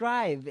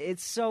describe.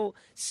 It's so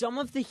some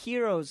of the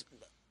heroes.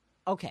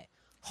 Okay,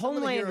 Some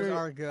of the heroes Homelander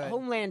are good.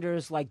 Homelander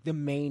is like the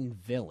main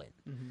villain.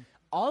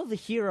 All the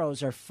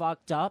heroes are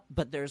fucked up,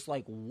 but there's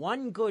like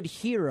one good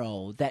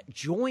hero that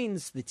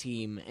joins the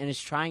team and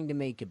is trying to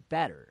make it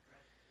better.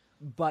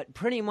 But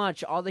pretty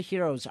much all the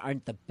heroes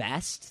aren't the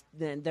best.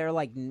 They're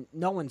like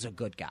no one's a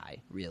good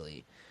guy,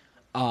 really.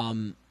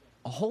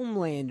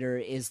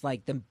 Homelander is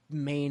like the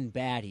main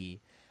baddie,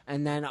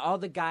 and then all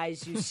the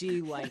guys you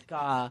see like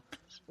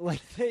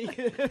they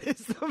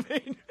is the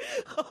main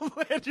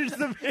Homelander's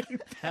the main.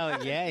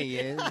 Hell yeah, he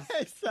is.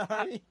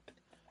 Sorry.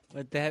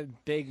 With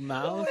that big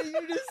mouth. Oh,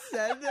 you just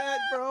said that,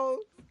 bro.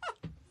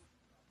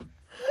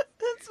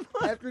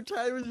 After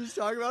Tyler was just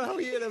talking about how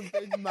he had a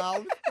big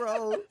mouth,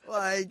 bro.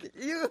 Like,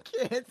 you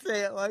can't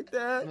say it like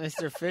that.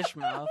 Mr.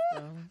 Fishmouth.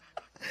 Bro.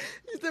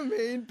 He's the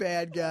main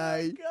bad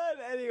guy. God,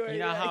 anyway. You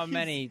know how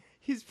many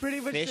He's pretty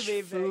much fish the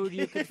main food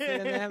you could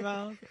fit in that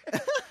mouth?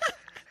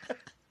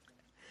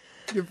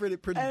 You're pretty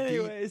deep.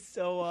 Anyway,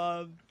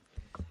 so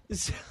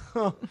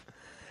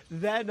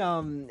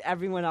then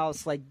everyone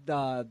else, like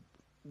the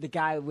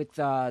guy with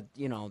the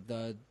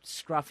the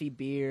scruffy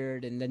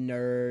beard and the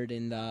nerd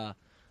and the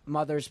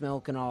Mother's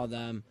Milk and all of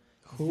them.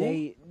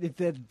 Who?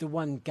 The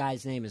one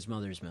guy's name is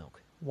Mother's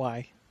Milk.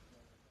 Why?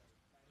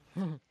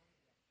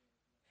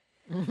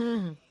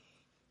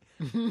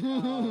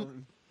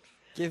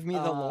 Give me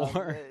the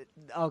lore.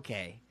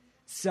 Okay,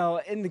 so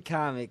in the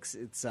comics,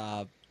 it's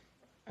I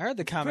heard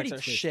the comics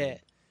pretty are twisted.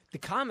 shit. The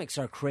comics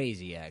are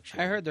crazy,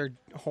 actually. I heard they're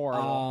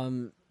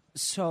horrible.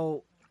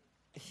 So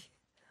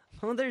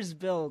Mother's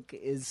Milk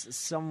is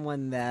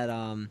someone that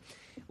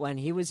when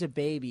he was a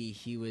baby,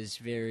 he was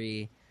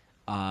very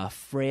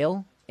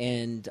frail,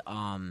 and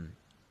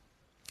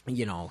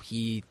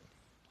he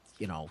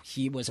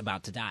was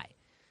about to die.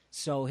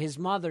 So his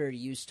mother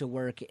used to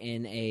work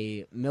in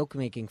a milk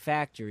making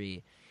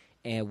factory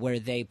where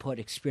they put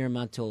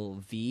experimental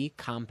V,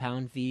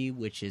 compound V,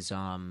 which is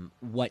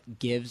what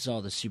gives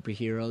all the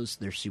superheroes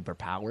their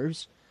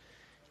superpowers.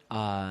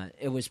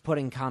 It was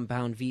putting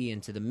compound V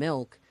into the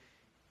milk,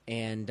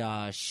 and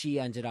she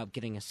ended up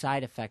getting a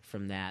side effect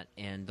from that,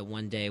 and the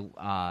one day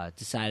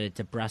decided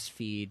to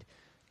breastfeed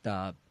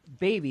the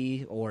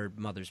baby, or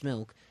Mother's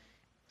Milk,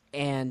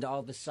 and all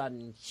of a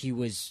sudden he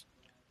was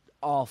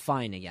all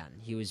fine again.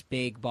 He was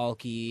big,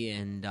 bulky,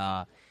 and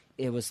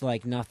it was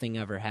like nothing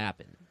ever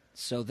happened.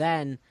 So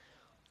then,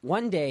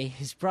 one day,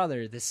 his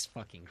brother, this is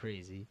fucking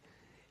crazy,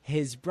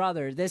 his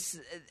brother, this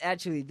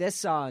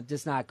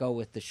does not go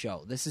with the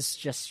show. This is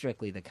just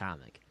strictly the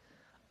comic.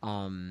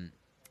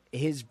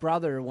 His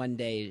brother, one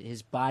day,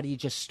 his body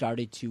just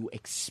started to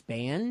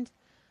expand,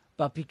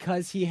 but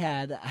because he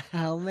had a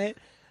helmet,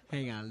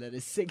 hang on, that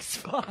is sick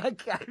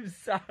fuck, I'm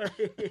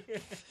sorry.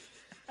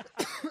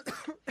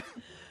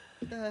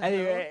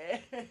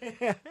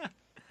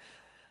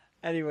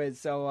 Anyway,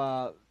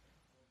 so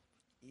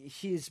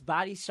his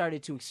body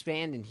started to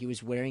expand, and he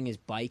was wearing his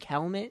bike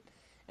helmet,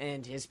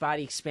 and his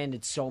body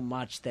expanded so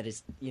much that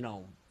it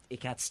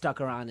got stuck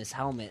around his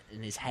helmet,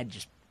 and his head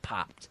just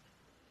popped.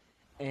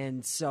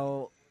 And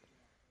so,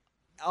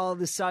 all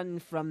of a sudden,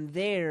 from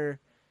there,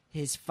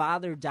 his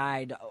father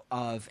died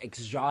of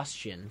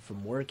exhaustion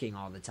from working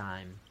all the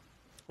time,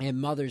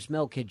 and Mother's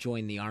Milk had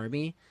joined the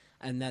army,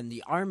 and then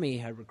the army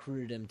had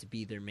recruited him to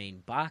be their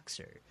main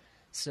boxer.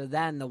 So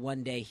then the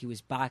one day he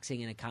was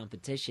boxing in a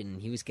competition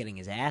and he was getting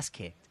his ass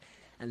kicked.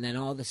 And then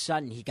all of a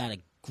sudden he got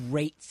a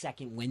great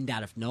second wind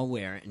out of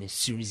nowhere, and as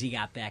soon as he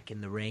got back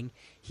in the ring,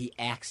 he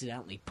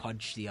accidentally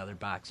punched the other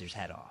boxer's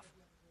head off.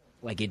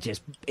 Like, it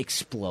just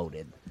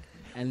exploded.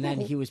 And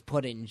then he was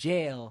put in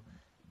jail,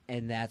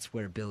 and that's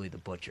where Billy the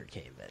Butcher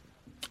came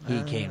in.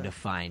 He came to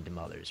find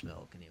Mother's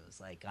Milk, and he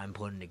was like, I'm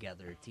putting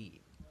together a team.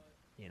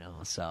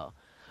 So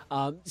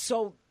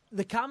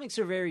the comics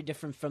are very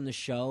different from the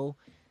show.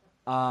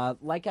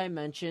 Like I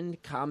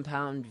mentioned,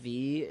 Compound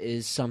V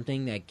is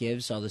something that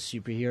gives all the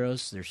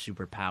superheroes their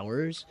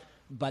superpowers.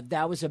 But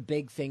that was a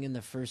big thing in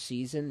the first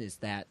season, is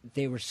that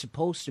they were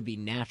supposed to be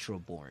natural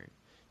born.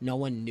 No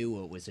one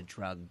knew it was a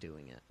drug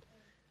doing it.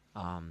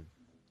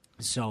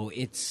 So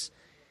it's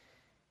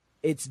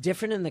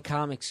different in the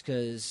comics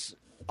because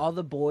all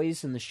the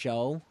boys in the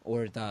show,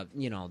 or the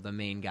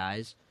main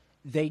guys,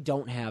 they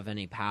don't have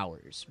any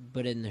powers.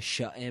 But in the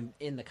show,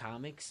 in the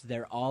comics,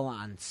 they're all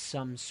on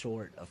some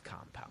sort of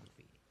Compound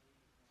V.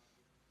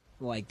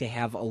 Like, they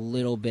have a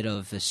little bit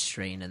of a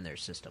strain in their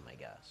system, I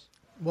guess.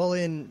 Well,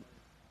 in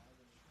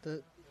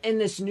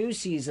this new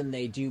season,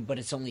 they do, but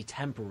it's only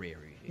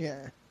temporary.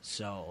 Yeah.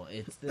 So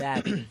it's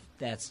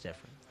that's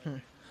different.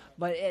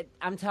 But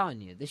I'm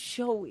telling you, the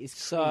show is crazy.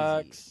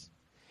 Sucks.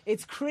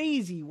 It's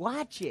crazy.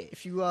 Watch it.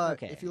 If you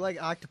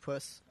like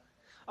octopus,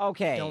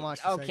 Okay. don't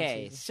watch the second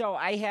Okay. season. So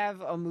I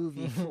have a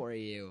movie for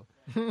you.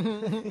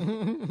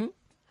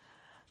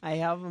 I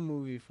have a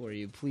movie for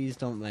you. Please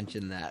don't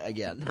mention that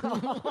again.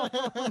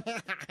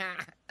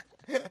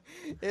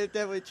 it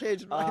definitely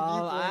changed my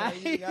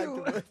viewpoint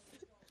on octopus.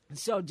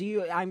 So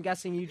I'm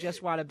guessing you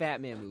just want a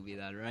Batman movie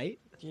then, right?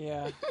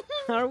 Yeah.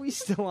 Are we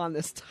still on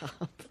this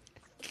topic?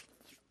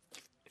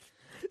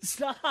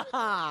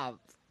 Stop!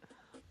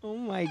 Oh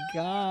my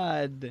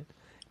god.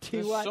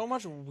 There's so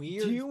much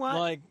weird. Do you want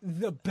like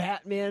the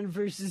Batman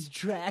versus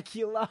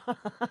Dracula?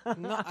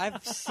 No,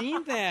 I've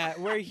seen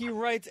that where he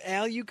writes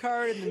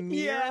Alucard in the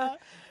mirror, Yeah.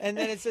 and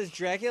then it says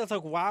Dracula. It's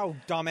like, wow,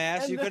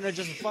 dumbass, you couldn't have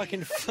just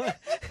fucking.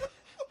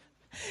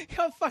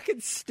 How fucking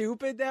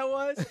stupid that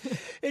was!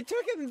 It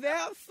took him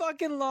that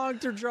fucking long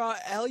to draw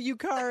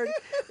Alucard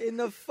in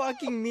the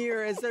fucking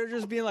mirror instead of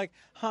just being like,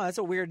 "Huh, that's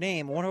a weird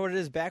name. I wonder what it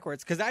is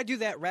backwards." Because I do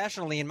that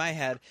rationally in my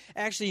head.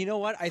 Actually, you know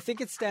what? I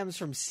think it stems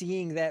from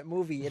seeing that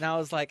movie, and I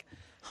was like,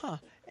 "Huh,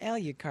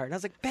 Alucard." And I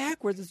was like,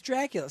 "Backwards, it's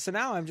Dracula." So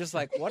now I'm just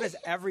like, "What is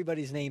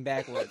everybody's name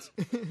backwards?"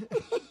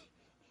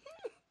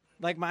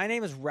 Like my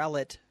name is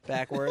Relit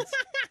backwards.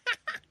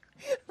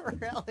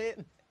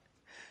 Relit.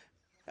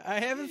 I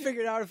haven't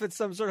figured out if it's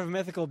some sort of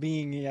mythical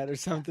being yet or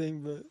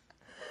something, but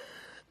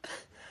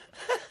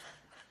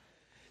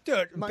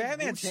dude, My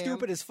Batman's Wu-Tang.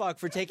 stupid as fuck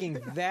for taking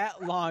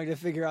that long to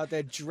figure out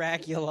that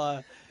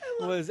Dracula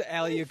was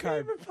Alucard. My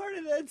favorite part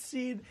of that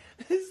scene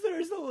is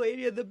there's a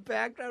lady in the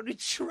background who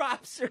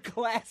drops her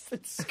glass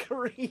and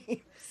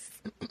screams.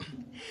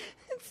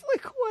 It's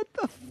like, what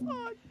the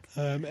fuck?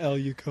 I'm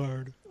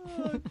Alucard.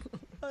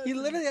 He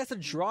literally has to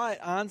draw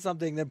it on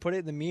something, then put it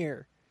in the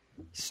mirror.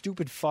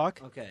 Stupid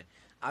fuck. Okay,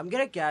 I'm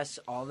gonna guess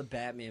all the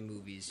Batman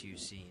movies you've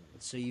seen.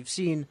 So you've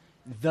seen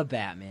The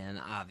Batman,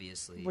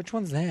 obviously. Which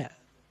one's that?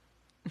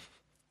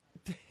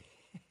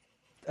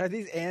 Are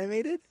these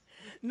animated?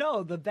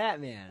 No, The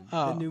Batman,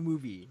 Oh. the new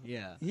movie.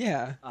 Yeah.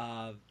 Yeah.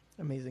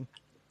 Amazing.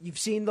 You've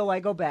seen the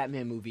Lego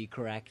Batman movie,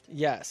 correct?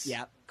 Yes.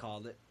 Yep,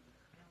 called it.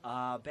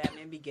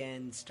 Batman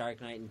Begins, Dark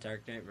Knight, and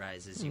Dark Knight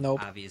Rises. You've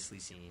Nope. obviously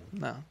seen.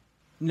 No.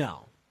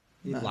 No,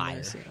 you No, liar.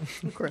 never seen 'em.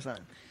 Of course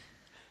not.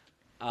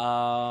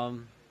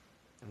 I'm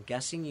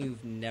guessing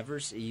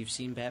you've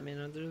seen Batman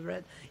Under the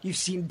Red. You've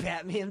seen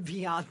Batman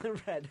Beyond the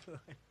Red Hood.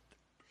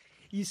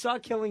 You saw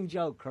Killing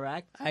Joke,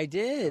 correct? I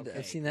did. Okay,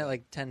 I've seen that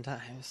like 10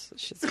 times. That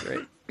shit's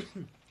great.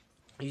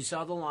 You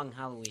saw The Long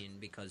Halloween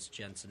because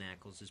Jensen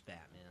Ackles is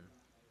Batman,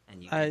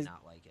 and you I- did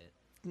not like it.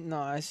 No,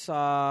 I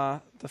saw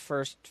the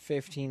first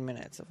 15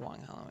 minutes of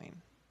Long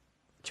Halloween.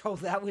 Oh,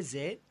 that was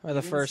it? Or You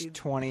the didn't first see-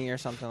 20 or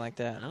something like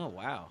that. Oh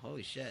wow!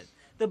 Holy shit!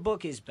 The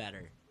book is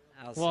better.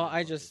 I'll say Well, the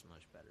I book just- is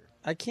much better.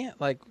 I can't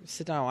like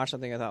sit down and watch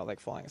something without like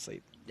falling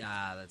asleep.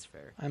 Ah, that's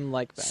fair. I'm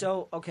like Ben.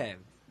 So okay,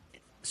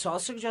 so I'll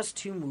suggest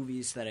two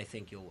movies that I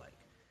think you'll like.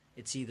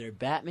 It's either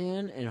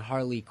Batman and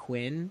Harley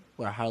Quinn,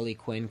 where Harley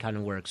Quinn kind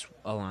of works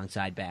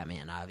alongside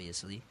Batman,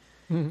 obviously,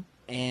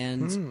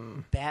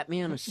 and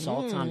Batman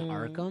Assault on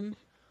Arkham,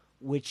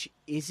 which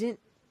isn't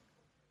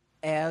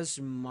as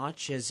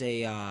much as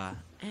a.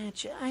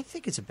 I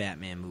think it's a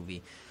Batman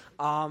movie.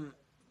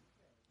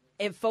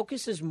 It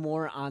focuses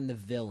more on the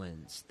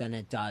villains than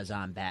it does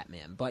on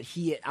Batman, but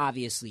he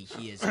is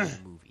in the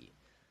movie.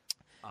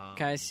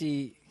 Can I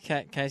see?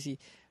 Can I see?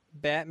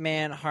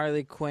 Batman,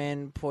 Harley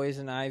Quinn,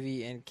 Poison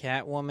Ivy, and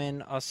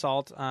Catwoman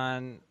assault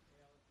on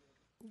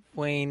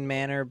Wayne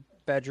Manor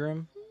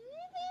bedroom.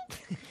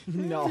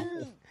 No,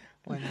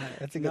 Why not?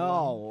 That's a good one.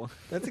 no,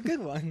 That's a good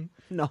one.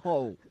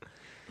 no.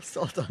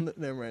 Salt on the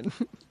never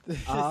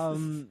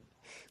mind.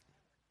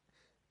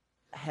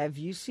 Have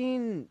you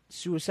seen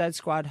Suicide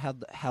Squad?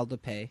 Hell to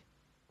Pay.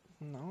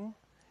 No.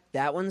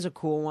 That one's a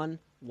cool one.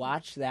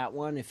 Watch that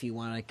one if you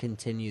want to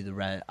continue the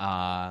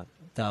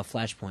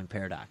Flashpoint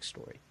Paradox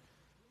story.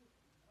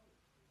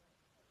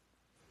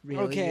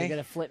 Really? Okay. You're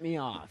gonna flip me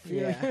off.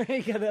 Yeah.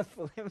 You're gonna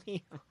flip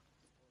me off.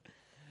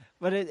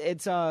 But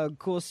it's a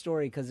cool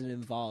story because it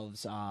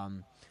involves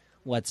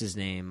what's his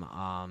name?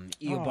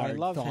 Eobard I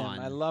love Thawne.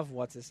 him. I love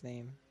what's his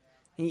name.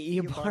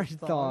 Eobard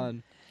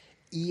Thawne.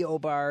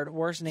 Eobard,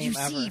 worst name You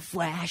ever. see,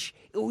 Flash,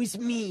 it was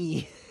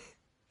me.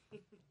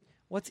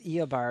 What's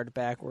Eobard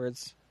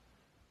backwards?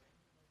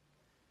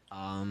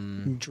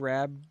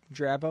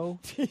 Drabo.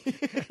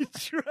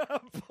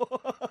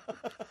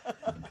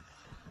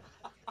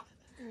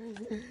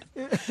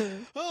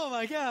 Oh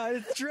my god,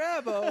 it's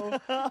Drabo.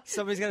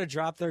 Somebody's got to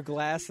drop their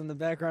glass in the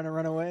background and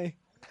run away.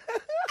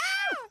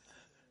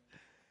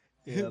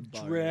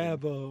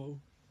 Drabo.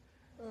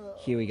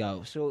 Here we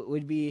go. So it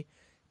would be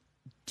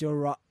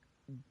Duraboe.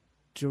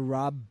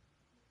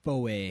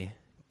 Duraboe.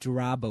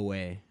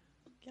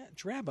 Yeah,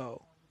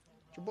 Drabo.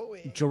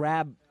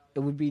 It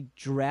would be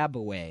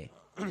Draboe.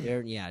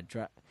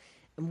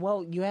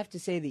 Well, you have to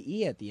say the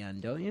E at the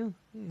end, don't you?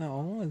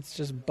 No, it's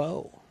just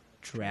Bo.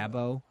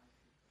 Drabo.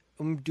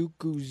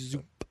 Umduku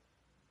Zoop.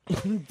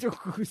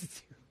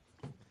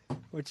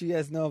 What you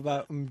guys know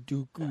about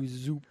Umduku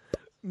Zoop?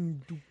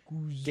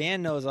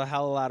 Dan knows a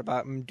hell of a lot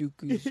about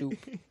Umduku Zoop.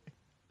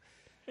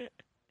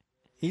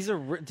 He's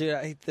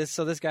dude.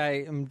 This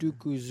guy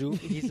Umduku Zoop.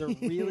 He's a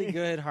really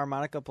good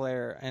harmonica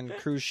player and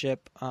cruise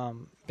ship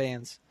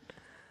bands.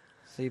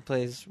 So he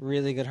plays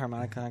really good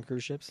harmonica on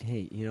cruise ships.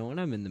 Hey, you know what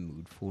I'm in the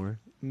mood for?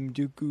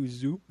 Umduku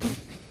Zoop.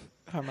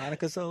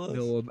 Harmonica solos.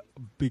 No,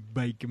 big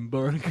bacon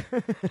burger.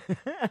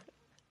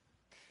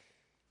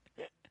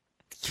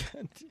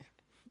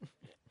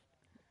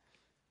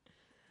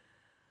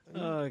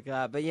 Oh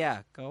god, but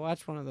yeah, go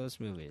watch one of those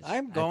movies.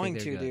 I'm I going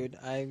think to, they're good.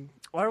 dude.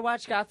 Or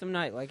watch Gotham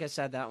Knight. Like I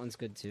said, that one's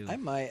good too. I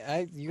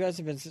might. You guys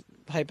have been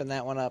hyping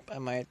that one up. I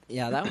might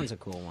Yeah, that one's a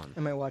cool one. I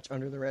might watch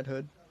Under the Red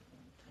Hood.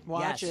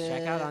 watch yes, it.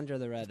 check out Under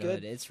the Red It's good.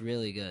 Hood. It's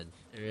really good.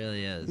 It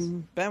really is.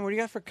 Ben, what do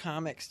you got for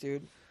comics,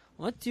 dude?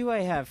 What do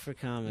I have for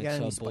comics? You got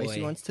any oh, spicy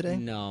boy. ones today?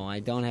 No,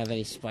 I don't have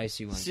any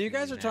spicy ones. So you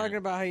guys today, are talking Matt.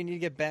 about how you need to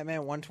get Batman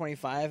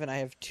 125, and I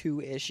have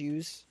 2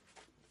 issues.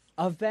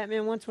 Of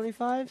Batman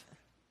 125?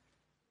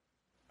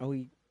 Are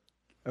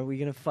we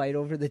gonna fight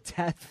over the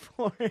death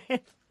for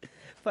it?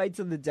 Fight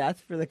to the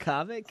death for the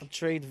comic? I'll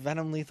trade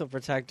Venom Lethal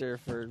Protector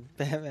for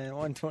Batman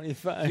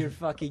 125. You're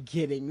fucking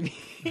kidding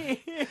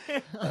me.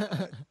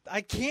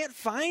 I can't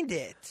find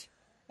it.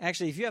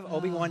 Actually, if you have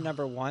Obi-Wan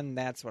 #1,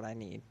 that's what I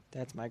need.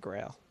 That's my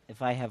grail.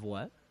 If I have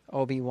what?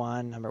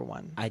 Obi-Wan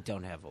 #1. I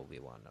don't have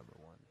Obi-Wan #1.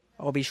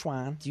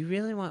 Obi-Schwan. Do you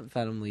really want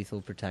Venom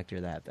Lethal Protector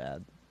that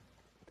bad?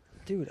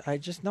 Dude, I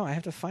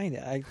have to find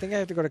it. I think I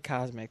have to go to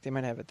Cosmic. They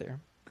might have it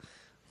there.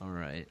 All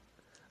right.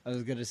 I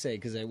was going to say,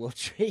 because I will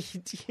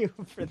trade you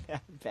for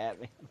that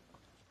Batman.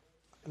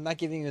 I'm not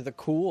giving you the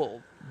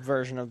cool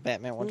version of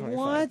Batman 125.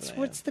 What? that I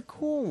What's have. the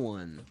cool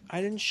one?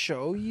 I didn't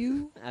show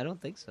you? I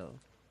don't think so.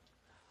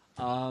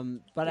 But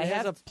I It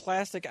has have... a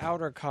plastic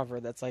outer cover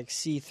that's like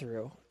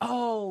see-through.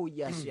 Oh,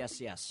 yes.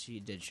 You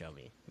did show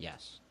me.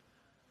 Yes.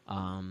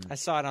 I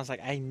saw it and I was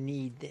like, I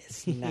need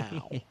this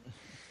now.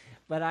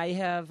 But I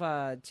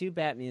have 2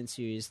 Batman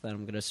series that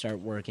I'm going to start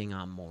working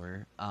on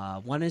more.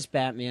 One is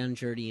Batman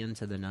Journey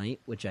into the Night,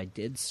 which I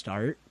did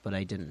start, but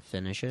I didn't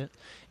finish it.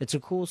 It's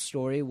a cool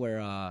story where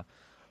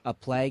a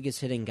plague is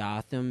hitting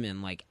Gotham,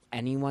 and like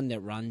anyone that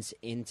runs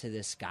into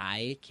this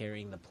guy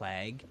carrying the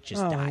plague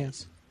just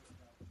dies.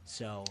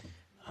 So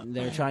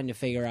they're trying to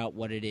figure out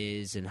what it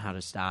is and how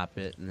to stop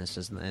it, and this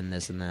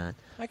and that.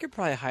 I could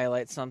probably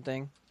highlight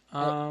something.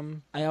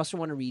 I also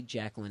want to read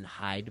Jacqueline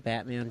Hyde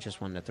Batman.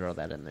 Just wanted to throw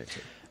that in there too.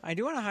 I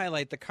do want to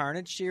highlight the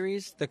Carnage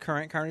series, the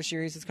current Carnage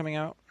series that's coming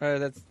out,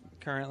 that's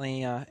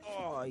currently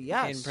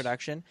in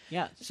production.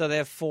 Yes. So they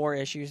have 4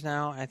 issues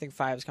now. I think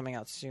 5 is coming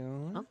out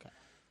soon. Okay.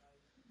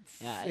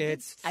 Yeah,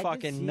 It's I did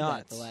fucking see that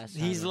nuts. the last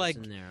time He's I was like,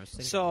 in there. I was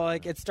thinking so about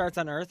like that. it starts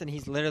on Earth, and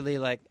he's literally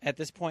like at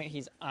this point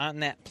he's on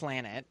that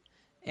planet,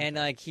 and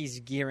like he's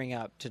gearing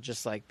up to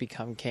just like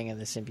become king of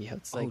the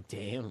symbiotes. Like, oh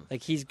damn!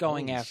 like he's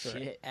going Holy after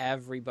shit.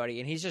 everybody,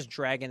 and he's just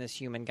dragging this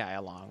human guy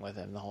along with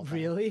him the whole time.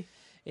 Really?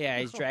 Yeah,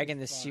 he's dragging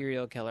this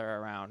serial killer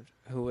around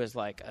who is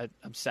like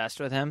obsessed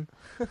with him,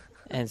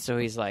 and so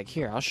he's like,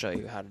 "Here, I'll show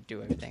you how to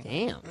do everything."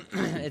 Damn!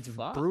 It's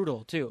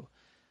brutal too.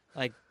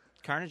 Like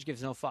Carnage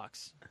gives no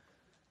fucks.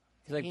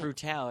 He's like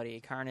brutality.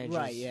 Carnage,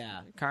 Right, is,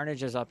 yeah.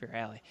 Carnage is up your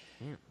alley.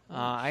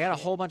 I got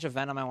a whole bunch of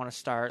Venom I want to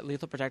start.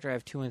 Lethal Protector I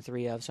have 2 and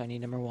 3 of, so I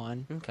need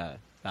 #1. Okay,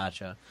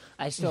 gotcha.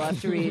 I still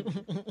have to read.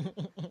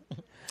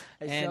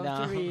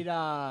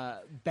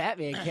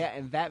 Batman Cat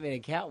and Batman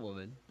and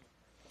Catwoman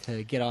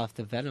to get off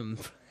the Venom.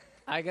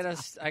 I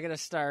gotta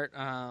start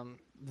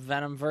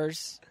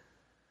Venomverse.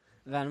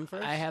 Venom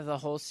first. I have the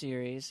whole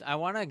series. I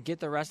want to get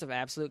the rest of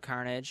Absolute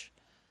Carnage.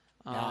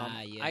 Yeah.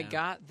 I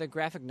got the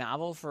graphic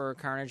novel for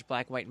Carnage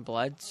Black, White, and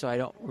Blood, so I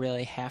don't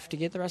really have to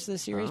get the rest of the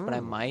series, but I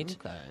might.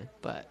 Okay.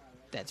 But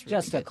that's really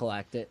Just to good.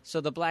 collect it. So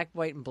the Black,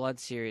 White, and Blood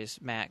series,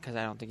 Matt, because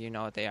I don't think you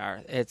know what they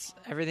are. It's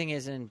everything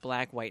is in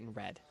black, white, and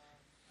red.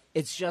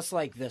 It's just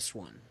like this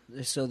one.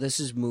 So this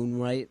is Moon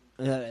Knight.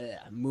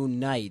 Moon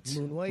White.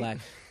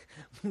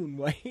 Moon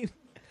White.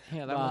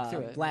 Yeah, that look through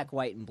it. Black,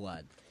 White, and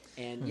Blood.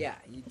 And yeah,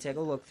 you take a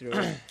look through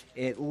it.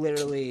 It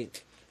literally,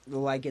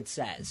 like it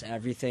says,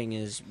 everything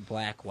is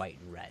black, white,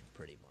 and red,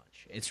 pretty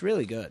much. It's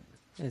really good.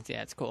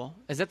 It's cool.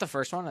 Is that the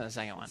first one or the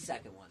second one?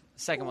 Second one.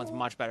 The second one's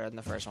much better than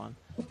the first one.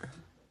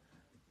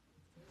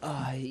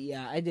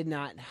 Yeah, I did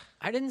not.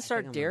 I didn't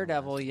start I'm on the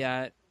Daredevil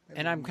yet,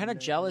 and I'm kind of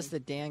jealous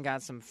that Dan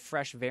got some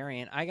fresh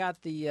variant. I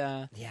got the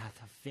Yeah,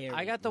 the very.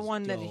 I got the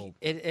one that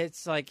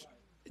it's like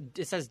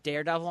it says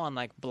Daredevil on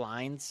like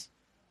blinds.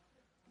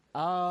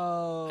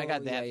 Oh, I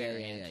got that yeah,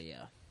 variant.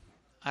 Yeah.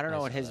 I don't know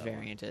I what saw his that one.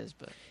 variant is,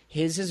 but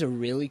His is a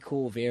really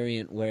cool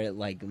variant where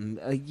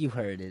it you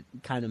heard it,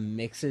 kind of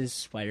mixes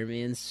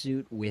Spider-Man's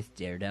suit with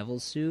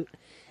Daredevil's suit.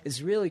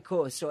 It's really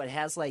cool. So it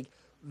has like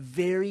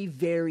very,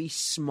 very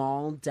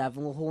small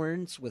devil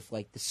horns with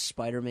like the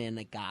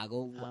Spider-Man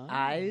goggle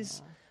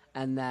eyes,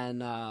 and then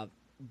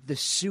the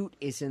suit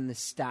is in the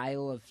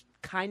style of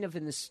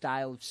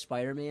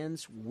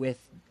Spider-Man's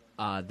with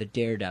the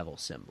Daredevil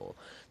symbol.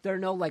 There are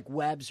no like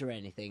webs or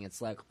anything.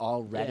 It's like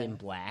all red and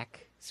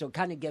black, so it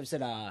kind of gives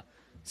it a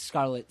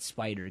Scarlet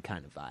Spider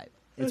kind of vibe.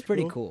 It's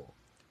pretty cool.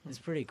 It's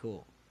pretty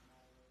cool,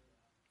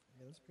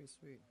 Yeah, that's pretty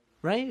sweet.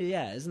 right?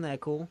 Yeah, isn't that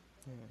cool?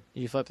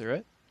 you flip through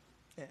it.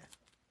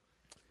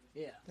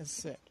 Yeah, That's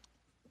sick.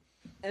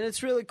 and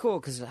it's really cool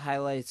because it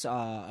highlights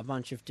a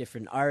bunch of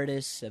different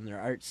artists and their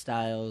art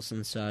styles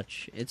and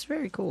such. It's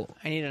very cool.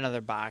 I need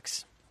another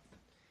box.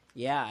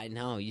 Yeah, I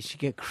know. You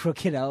should get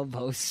Crooked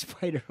Elbow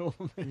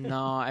Spider-Woman.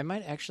 No, I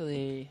might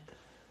actually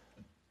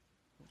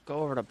go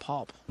over to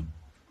Pulp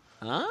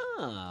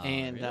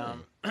and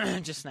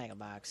just snag a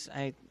box.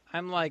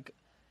 I'm like,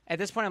 at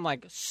this point, I'm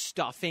like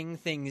stuffing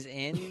things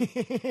in.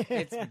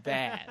 It's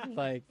bad.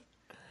 Like,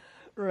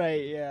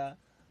 Right, yeah.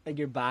 Like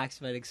your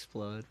box might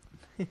explode.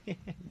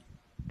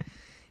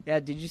 Yeah,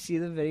 did you see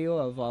the video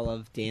of all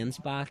of Dan's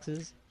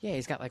boxes? yeah,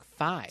 he's got like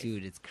 5.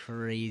 Dude, it's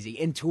crazy.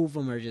 And 2 of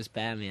them are just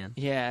Batman.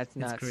 Yeah, it's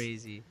nuts. It's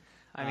crazy.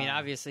 I mean,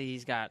 obviously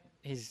he's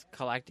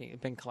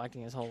been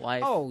collecting his whole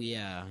life. Oh,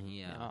 yeah,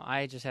 yeah. You know,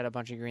 I just had a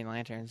bunch of Green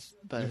Lanterns,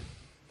 but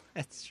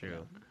That's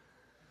true.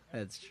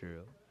 That's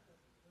true.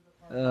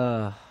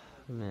 Oh,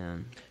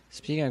 man.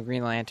 speaking of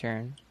Green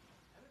Lantern,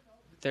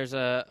 there's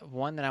a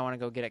one that I want to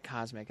go get at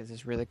Cosmic. It's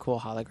this really cool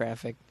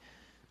holographic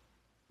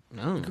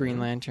Oh, Green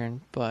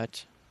Lantern,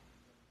 but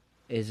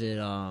Is it,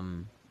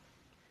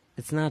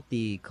 It's not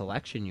the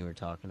collection you were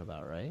talking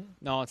about, right?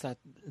 No, it's not.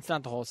 It's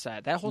not the whole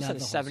set. That whole Not set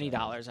the is whole set.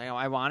 $70.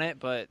 I want it,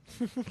 but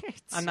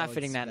I'm not so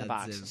fitting that in the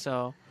box. expensive.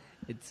 So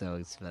It's so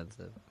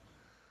expensive.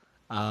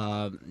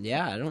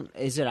 Yeah, I don't.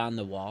 Is it on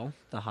the wall?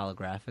 The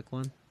holographic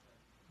one?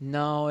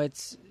 no,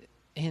 it's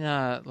in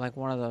a like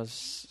one of those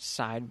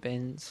side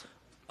bins.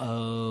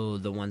 Oh,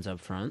 the ones up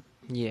front.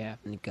 Yeah,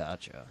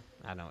 Gotcha.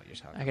 I know what you're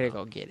talking I gotta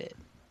about. go get it.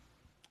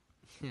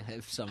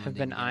 If someone I've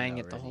been didn't get eyeing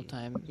it the whole already.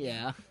 time.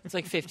 Yeah. It's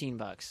like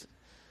 $15.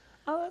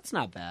 Oh, that's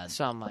not bad.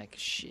 So I'm like,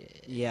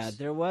 shit. Yeah,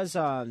 there was.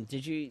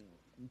 Did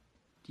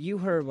you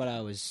heard what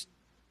I was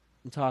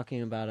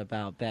talking about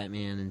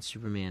Batman and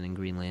Superman and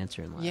Green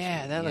Lantern last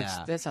Yeah, week? that looks.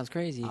 That sounds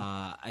crazy.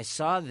 I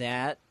saw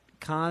that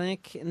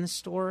comic in the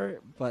store,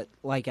 but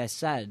like I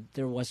said,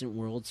 there wasn't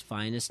World's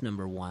Finest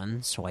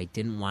 #1, so I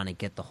didn't want to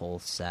get the whole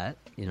set.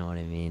 You know what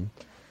I mean?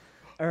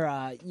 Or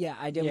I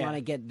didn't Yeah. want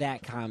to get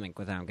that comic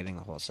without getting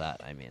the whole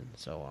set. I mean,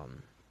 so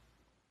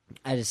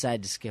I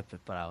decided to skip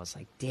it, but I was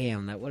like,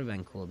 damn, that would have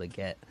been cool to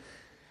get.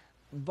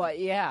 But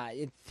yeah,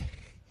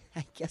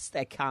 I guess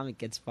that comic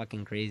gets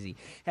fucking crazy.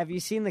 Have you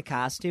seen the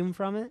costume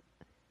from it?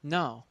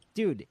 No,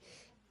 Dude,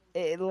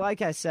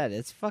 like I said,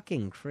 it's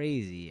fucking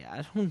crazy.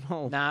 I don't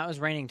know. nah, it was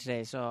raining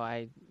today, so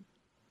I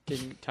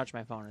didn't touch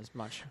my phone as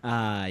much.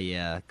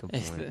 Yeah, good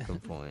point,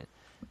 good point.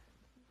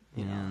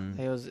 And-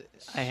 It was.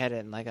 I had it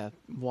in like a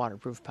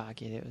waterproof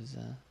pocket. It was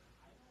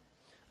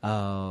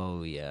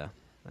oh, yeah.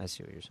 I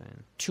see what you're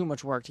saying. too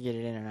much work to get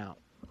it in and out.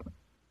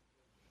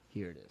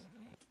 Here it is.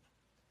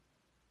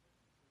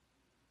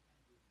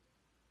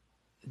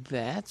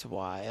 That's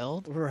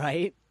wild.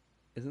 Right?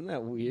 Isn't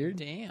that weird?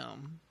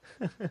 Damn.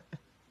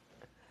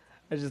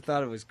 I just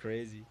thought it was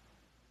crazy.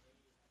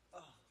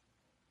 That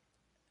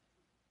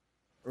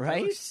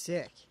Right? looks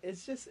sick.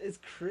 It's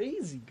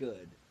crazy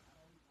good.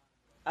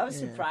 I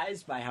was Yeah.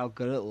 surprised by how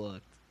good it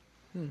looked.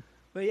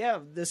 But yeah,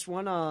 this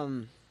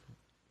one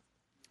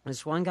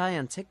guy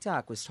on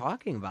TikTok was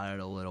talking about it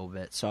a little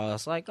bit, so I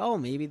was like, oh,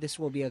 maybe this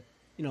will be a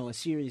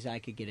series I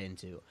could get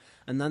into.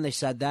 And then they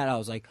said that, I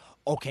was like,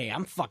 okay,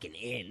 I'm fucking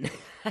in.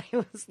 I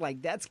was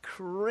like, that's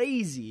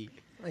crazy.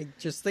 Like,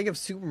 just think of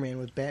Superman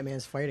with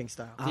Batman's fighting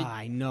style.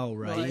 I know,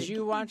 right? Did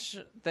you watch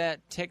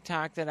that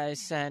TikTok that I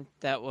sent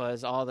that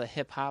was all the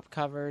hip hop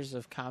covers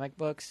of comic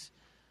books?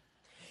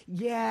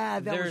 Yeah,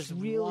 that There's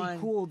was really one-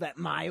 cool. That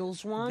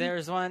Miles one.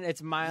 There's one.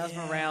 It's Miles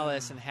Yeah.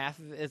 Morales, and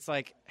it's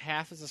like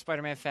half is a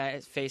Spider-Man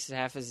face, and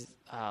half is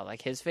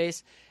like his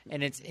face,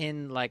 and it's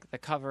in like the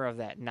cover of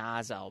that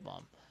Nas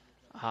album.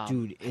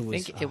 Dude, I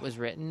think it was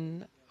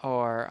written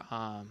or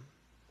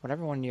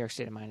whatever one New York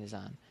State of Mind is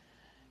on.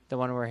 The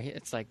one where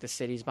it's like the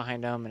city's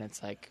behind him, and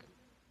it's like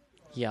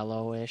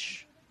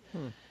yellowish,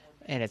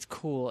 and it's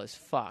cool as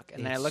fuck.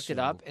 And then I It's looked it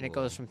so up, and it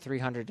cool. goes from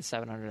 $300 to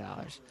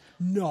 $700.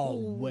 No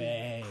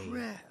way.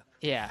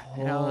 Yeah,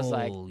 and I was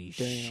like, Holy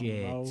 "Damn,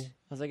 shit." bro." I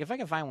was like, if I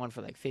can find one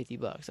for like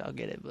 $50, I'll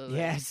get it. But like,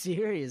 Yeah,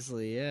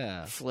 seriously,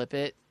 yeah. flip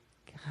it.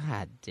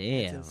 God It's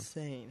damn.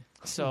 insane.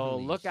 So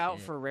Holy look out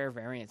shit. for rare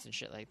variants and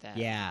shit like that.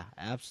 Yeah,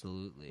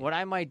 absolutely. What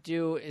I might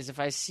do is if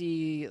I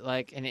see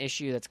like an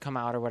issue that's come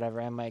out or whatever,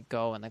 I might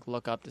go and like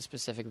look up the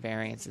specific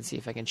variants and see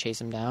if I can chase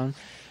them down.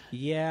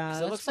 Yeah, 'Cause it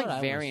that's looks what like I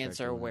wanna variants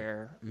start are doing.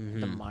 where the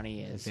Mhm.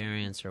 money The is.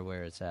 variants are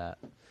where it's at.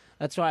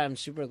 That's why I'm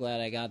super glad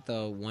I got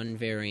the one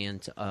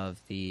variant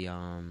of the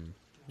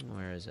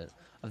where is it?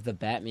 Of the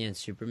Batman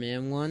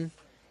Superman one.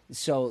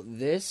 So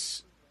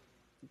this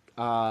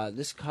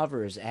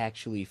cover is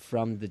actually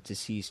from the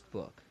Deceased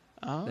book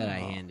Oh. that I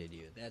handed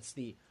you. That's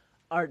the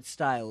art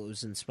style it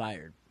was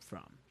inspired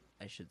from,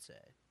 I should say.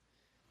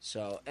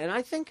 So, and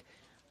I think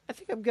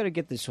I'm gonna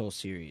get this whole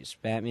series,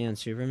 Batman,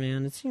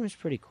 Superman. It seems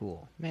pretty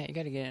cool. Man, you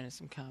got to get into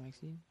some comics,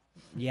 dude.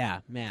 Yeah,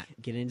 Matt,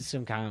 get into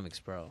some comics,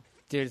 bro.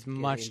 Dude, it's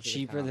much into the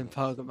cheaper than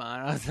comics. Pokemon.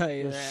 I'll tell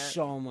you They're that.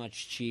 so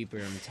much cheaper.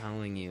 I'm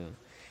telling you.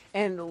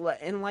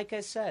 And like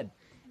I said,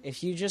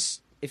 if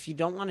you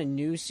don't want a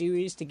new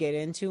series to get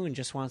into and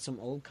just want some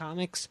old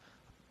comics,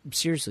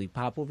 seriously,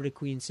 pop over to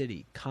Queen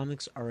City.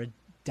 Comics are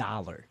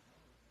 $1,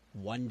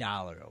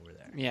 $1 over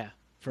there Yeah.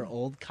 for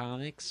old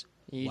comics.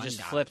 You $1.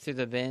 just flip through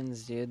the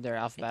bins, dude. They're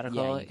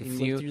alphabetical. Yeah, you can and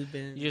flip through the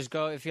bins. You just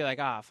go if you're like,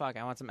 ah, fuck,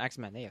 I want some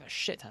X-Men. They have a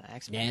shit ton of They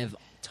X-Men. have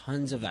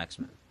tons of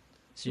X-Men.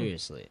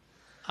 Seriously.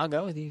 I'll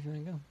go with you if you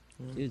want to go.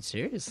 Dude,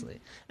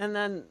 seriously. And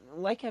then,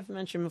 like I've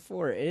mentioned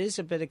before, it is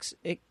a bit.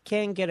 It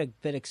can get a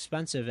bit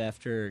expensive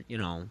after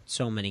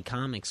so many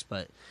comics.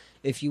 But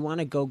if you want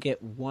to go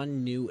get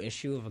one new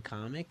issue of a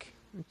comic,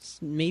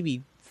 it's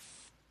maybe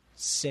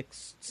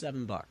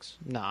 $6-7.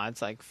 No,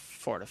 it's like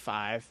 4 to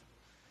 5.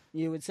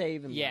 You would say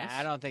even Yeah, less?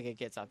 I don't think it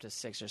gets up to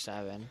 6 or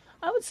 7.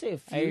 I would say a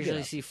few. I usually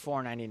get see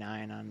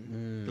 $4.99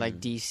 on Mm. like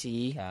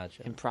DC,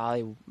 Gotcha. and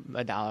probably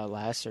 $1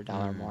 less or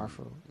 $1 more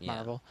for Yeah.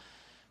 Marvel.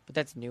 But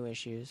that's new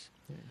issues,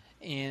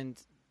 and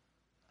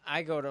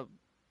I go to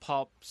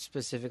Pulp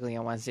specifically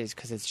on Wednesdays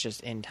because it's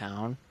just in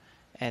town,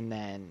 and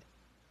then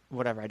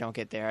whatever I don't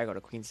get there, I go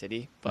to Queen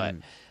City. But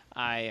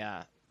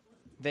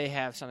they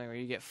have something where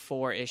you get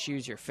 4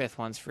 issues, your 5th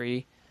one's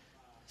free.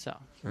 So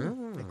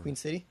At Queen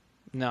City?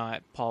 no,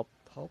 at Pulp.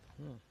 Pulp?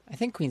 Hmm. I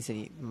think Queen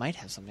City might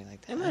have something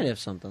like that. They might have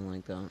something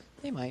like that.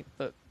 They might,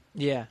 but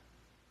yeah.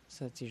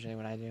 So that's usually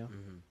what I do.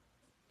 Mm-hmm.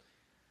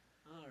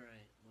 All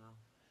right. Well,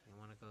 you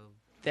want to go?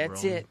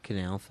 That's Rome it.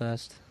 Canal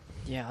Fest.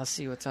 Yeah, I'll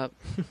see what's up.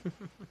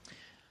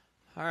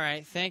 All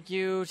right. Thank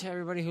you to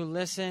everybody who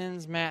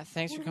listens. Matt,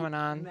 thanks for coming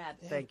on. Matt,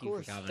 thank you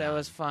for coming. That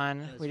was fun.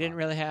 That was We didn't fun.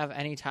 really have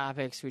any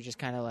topics. We just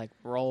kind of like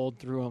rolled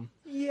through them.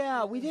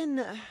 Yeah, we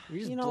didn't. We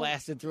just you know,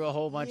 blasted through a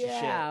whole bunch of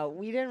shit. Yeah,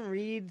 we didn't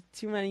read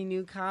too many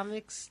new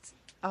comics,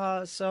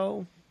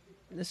 so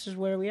this is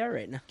where we are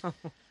right now. All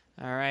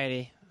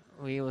righty.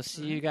 We will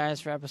see you guys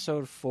for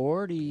episode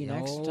 40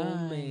 next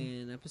time.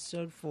 Man,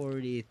 episode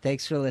 40.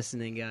 Thanks for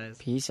listening, guys.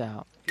 Peace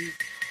out. Peace.